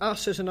for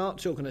us as an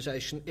arts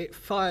organisation, it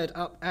fired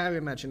up our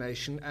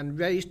imagination and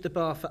raised the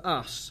bar for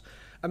us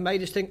and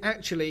made us think,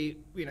 actually,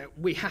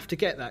 we have to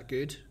get that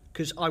good,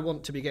 because I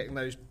want to be getting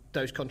those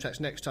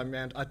contracts next time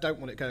round. I don't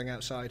want it going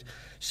outside.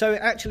 So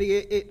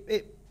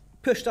it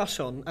pushed us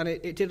on, and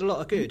it did a lot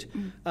of good.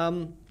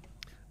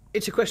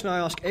 It's a question I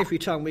ask every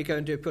time we go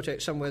and do a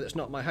project somewhere that's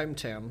not my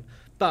hometown,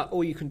 but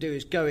all you can do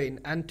is go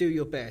in and do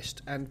your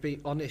best and be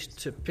honest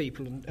to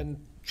people and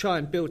try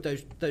and build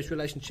those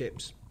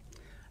relationships.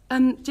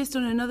 Just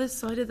on another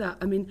side of that,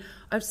 I mean,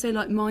 I'd say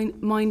like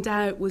Mind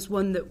Out was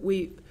one that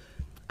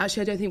I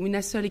don't think we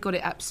necessarily got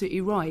it absolutely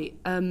right.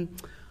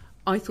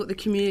 I thought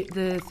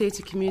the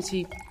theatre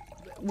community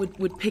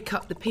would pick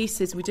up the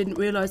pieces. We didn't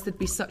realise there'd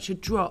be such a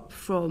drop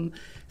from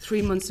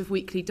 3 months of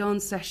weekly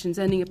dance sessions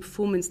ending a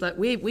performance. Like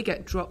we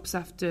get drops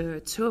after a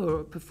tour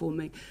or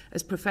performing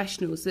as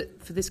professionals.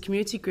 That for this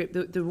community group,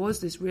 there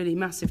was this really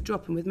massive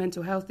drop, and with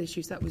mental health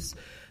issues, that was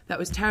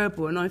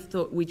terrible. And I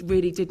thought we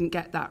really didn't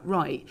get that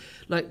right.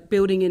 Like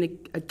building in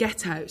a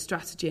get out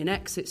strategy, an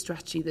exit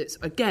strategy that's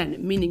again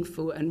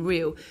meaningful and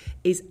real,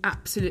 is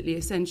absolutely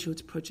essential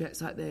to projects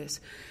like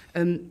this.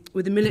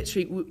 With the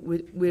military,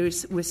 we're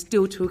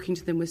still talking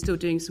to them. We're still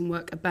doing some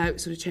work about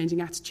sort of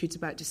changing attitudes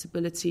about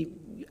disability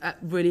at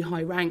really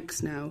high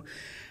ranks now.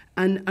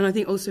 And I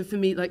think also for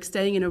me, like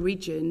staying in a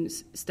region,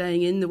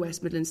 staying in the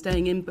West Midlands,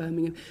 staying in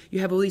Birmingham, you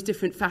have all these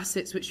different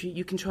facets which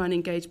you can try and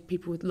engage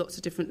people with lots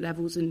of different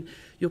levels, and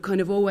you're kind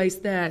of always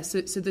there.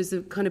 So there's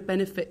a kind of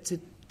benefit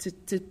to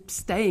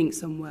staying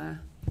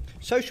somewhere.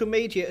 Social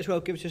media as well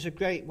gives us a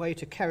great way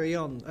to carry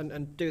on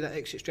and do that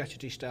exit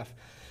strategy stuff.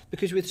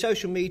 Because with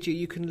social media,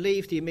 you can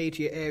leave the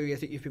immediate area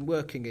that you've been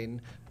working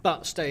in,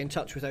 but stay in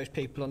touch with those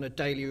people on a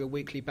daily or a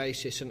weekly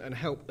basis and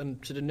help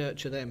and sort of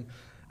nurture them.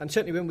 And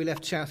certainly when we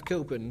left South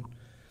Kilburn,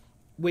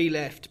 we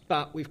left,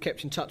 but we've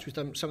kept in touch with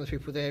some of the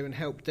people there and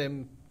helped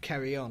them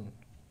carry on.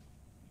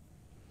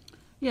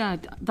 Yeah,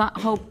 that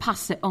whole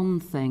pass it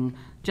on thing.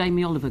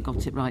 Jamie Oliver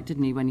got it right,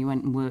 didn't he, when he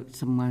went and worked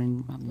somewhere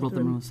in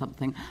Rotherham or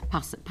something?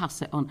 Pass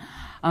it on.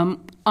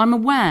 I'm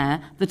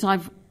aware that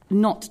I've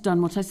not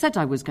done what I said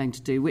I was going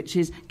to do, which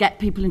is get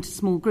people into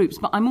small groups.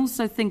 But I'm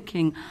also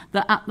thinking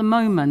that at the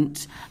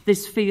moment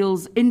this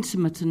feels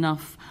intimate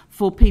enough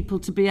for people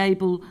to be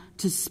able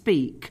to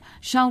speak.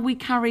 Shall we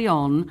carry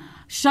on?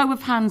 Show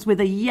of hands with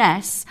a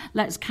yes,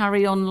 let's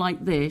carry on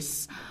like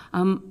this.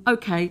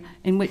 OK,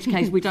 in which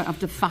case we don't have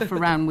to faff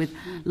around with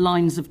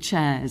lines of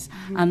chairs.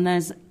 And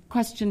there's a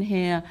question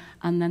here,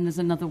 and then there's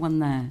another one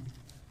there.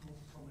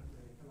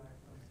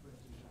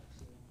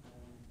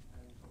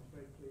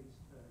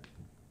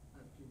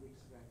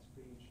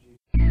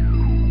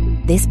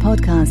 This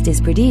podcast is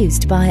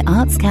produced by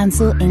Arts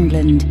Council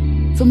England.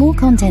 For more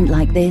content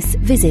like this,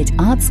 visit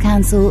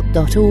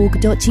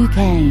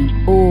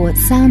artscouncil.org.uk or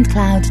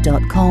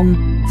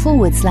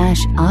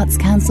soundcloud.com/Arts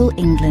Council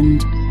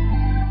England.